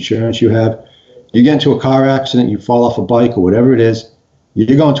 how much insurance you have, you get into a car accident, you fall off a bike or whatever it is,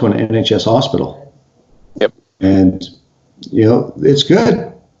 you're going to an NHS hospital. Yep. And, it's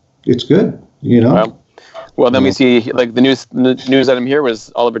good. It's good, Well, then we see, like, the news item here was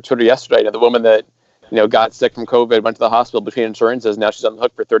all over Twitter yesterday. The woman that, got sick from COVID, went to the hospital between insurances, now she's on the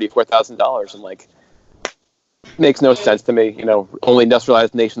hook for $34,000. And, like, makes no sense to me. Only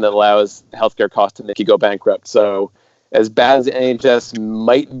industrialized nation that allows healthcare costs to make you go bankrupt. So, as bad as the NHS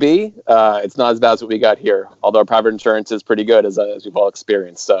might be, it's not as bad as what we got here. Although our private insurance is pretty good, as we've all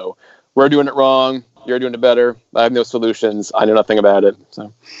experienced. So we're doing it wrong. You're doing it better. I have no solutions. I know nothing about it.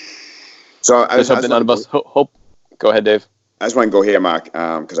 So I just hope that none of us hope. Go ahead, Dave. I just want to go here, Mark,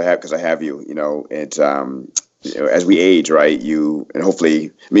 because I have you. It's as we age, right? And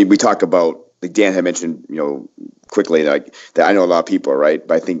hopefully, we talk about, like Dan had mentioned, quickly, like that. I know a lot of people, right?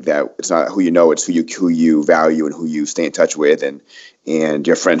 But I think that it's not who you know; it's who you value and who you stay in touch with, and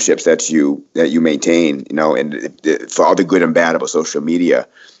your friendships that you maintain. And for all the good and bad about social media,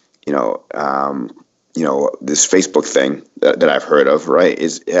 this Facebook thing that I've heard of, right,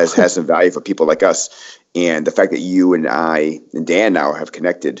 has some value for people like us. And the fact that you and I and Dan now have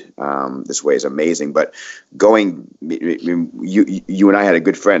connected this way is amazing. But you and I had a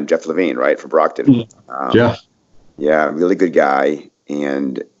good friend, Jeff Levine, right, from Brockton. Jeff. Yeah, really good guy.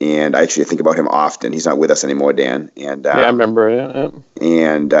 And I actually think about him often. He's not with us anymore, Dan. And I remember. Yeah.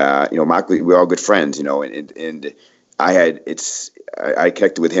 And Mark, we're all good friends. And I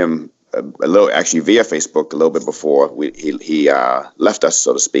connected with him a little, actually via Facebook, a little bit before he left us,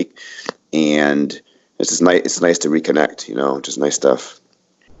 so to speak. And it's just nice. It's nice to reconnect. Just nice stuff.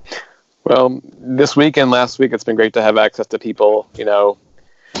 Well, this week and last week, it's been great to have access to people,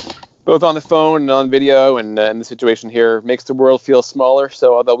 both on the phone and on video, and the situation here makes the world feel smaller.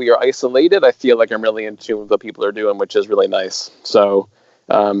 So although we are isolated, I feel like I'm really in tune with what people are doing, which is really nice. So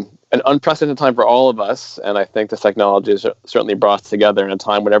an unprecedented time for all of us, and I think this technology has certainly brought us together in a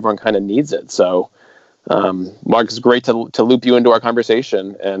time when everyone kind of needs it. So Mark, it's great to loop you into our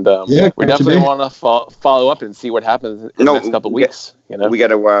conversation, and we definitely want to follow up and see what happens in the next couple of weeks. We got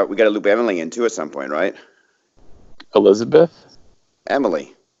to loop Emily in too at some point, right? Elizabeth?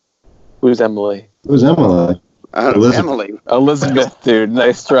 Emily. Who's Emily? Who's Emily? Emily. Elizabeth, dude.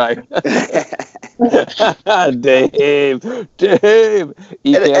 Nice try. Dave. Edit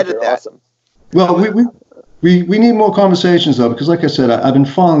that. Awesome. Well, we need more conversations, though, because like I said, I've been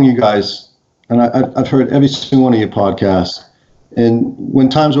following you guys, and I've heard every single one of your podcasts. And when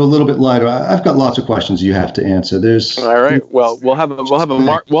times are a little bit lighter, I've got lots of questions you have to answer. All right. Well, we'll have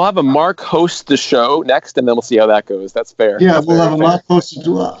a Mark host the show next, and then we'll see how that goes. That's fair. Yeah, we'll have a Mark host.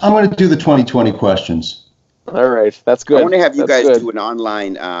 I'm going to do the 2020 questions. All right, that's good. I want to have you guys do an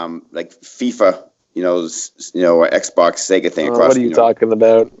online, like FIFA, Xbox, Sega thing. What are you talking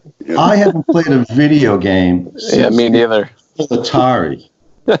about? I haven't played a video game. Yeah, me neither. Atari.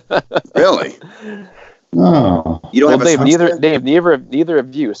 Really? No. You don't have Dave, a neither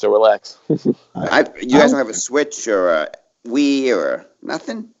of you, so relax. You guys don't have a Switch or a Wii or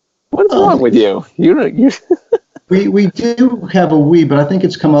nothing? What's wrong with you? You We do have a Wii, but I think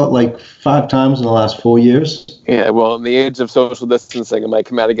it's come out like 5 times in the last 4 years. Yeah, well, in the age of social distancing, it might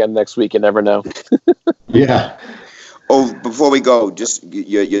come out again next week. You never know. Yeah. Oh, before we go, just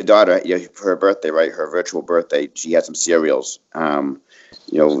your daughter, for her birthday, right? Her virtual birthday, she had some cereals.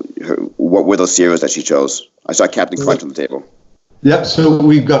 What were those cereals that she chose? I saw Captain Crunch on the table. Yep. So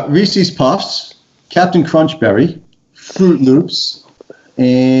we've got Reese's Puffs, Captain Crunch Berry, Fruit Loops,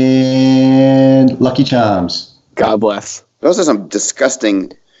 and Lucky Charms. God bless. Those are some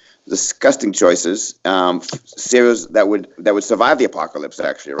disgusting choices. Cereals that would survive the apocalypse,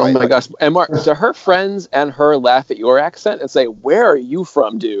 actually, right? Oh my gosh! And Mark, do her friends and her laugh at your accent and say, "Where are you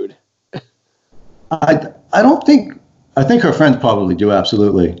from, dude?" I don't think. I think her friends probably do.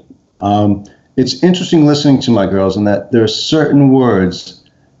 Absolutely. It's interesting listening to my girls in that there are certain words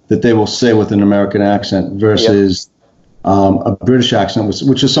that they will say with an American accent versus a British accent,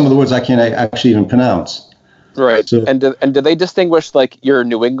 which is some of the words I can't actually even pronounce. Right. So, and do they distinguish like your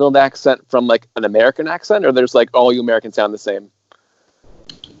New England accent from like an American accent, or there's like all you Americans sound the same?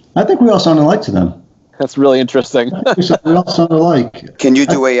 I think we all sound alike to them. That's really interesting. We all sound alike. Can you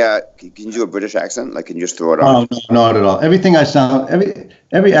do a British accent? Like, can you just throw it on? Oh, no, not at all. Everything I sound,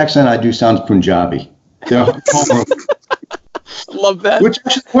 every accent I do sounds Punjabi. Love that. Which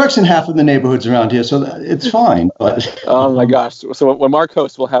actually works in half of the neighborhoods around here, so it's fine. But oh my gosh! So when Mark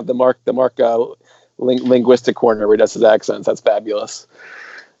hosts, we'll have the Mark linguistic corner where he does his accents. That's fabulous.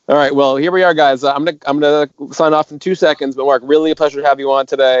 All right, well, here we are, guys. I'm gonna sign off in 2 seconds, but Mark, really a pleasure to have you on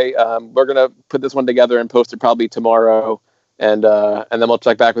today. We're gonna put this one together and post it probably tomorrow, and then we'll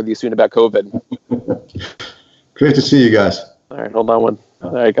check back with you soon about COVID. Great to see you guys. All right, hold on one.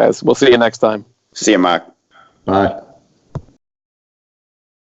 All right, guys, we'll see you next time. See you, Mark. Bye.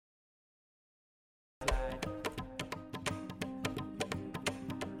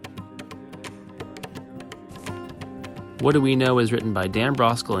 What Do We Know is written by Dan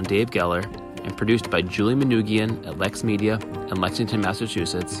Broskell and Dave Geller and produced by Julie Manoogian at Lex Media in Lexington,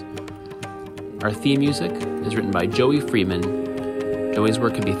 Massachusetts. Our theme music is written by Joey Freeman. Joey's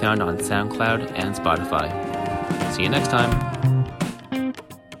work can be found on SoundCloud and Spotify. See you next time.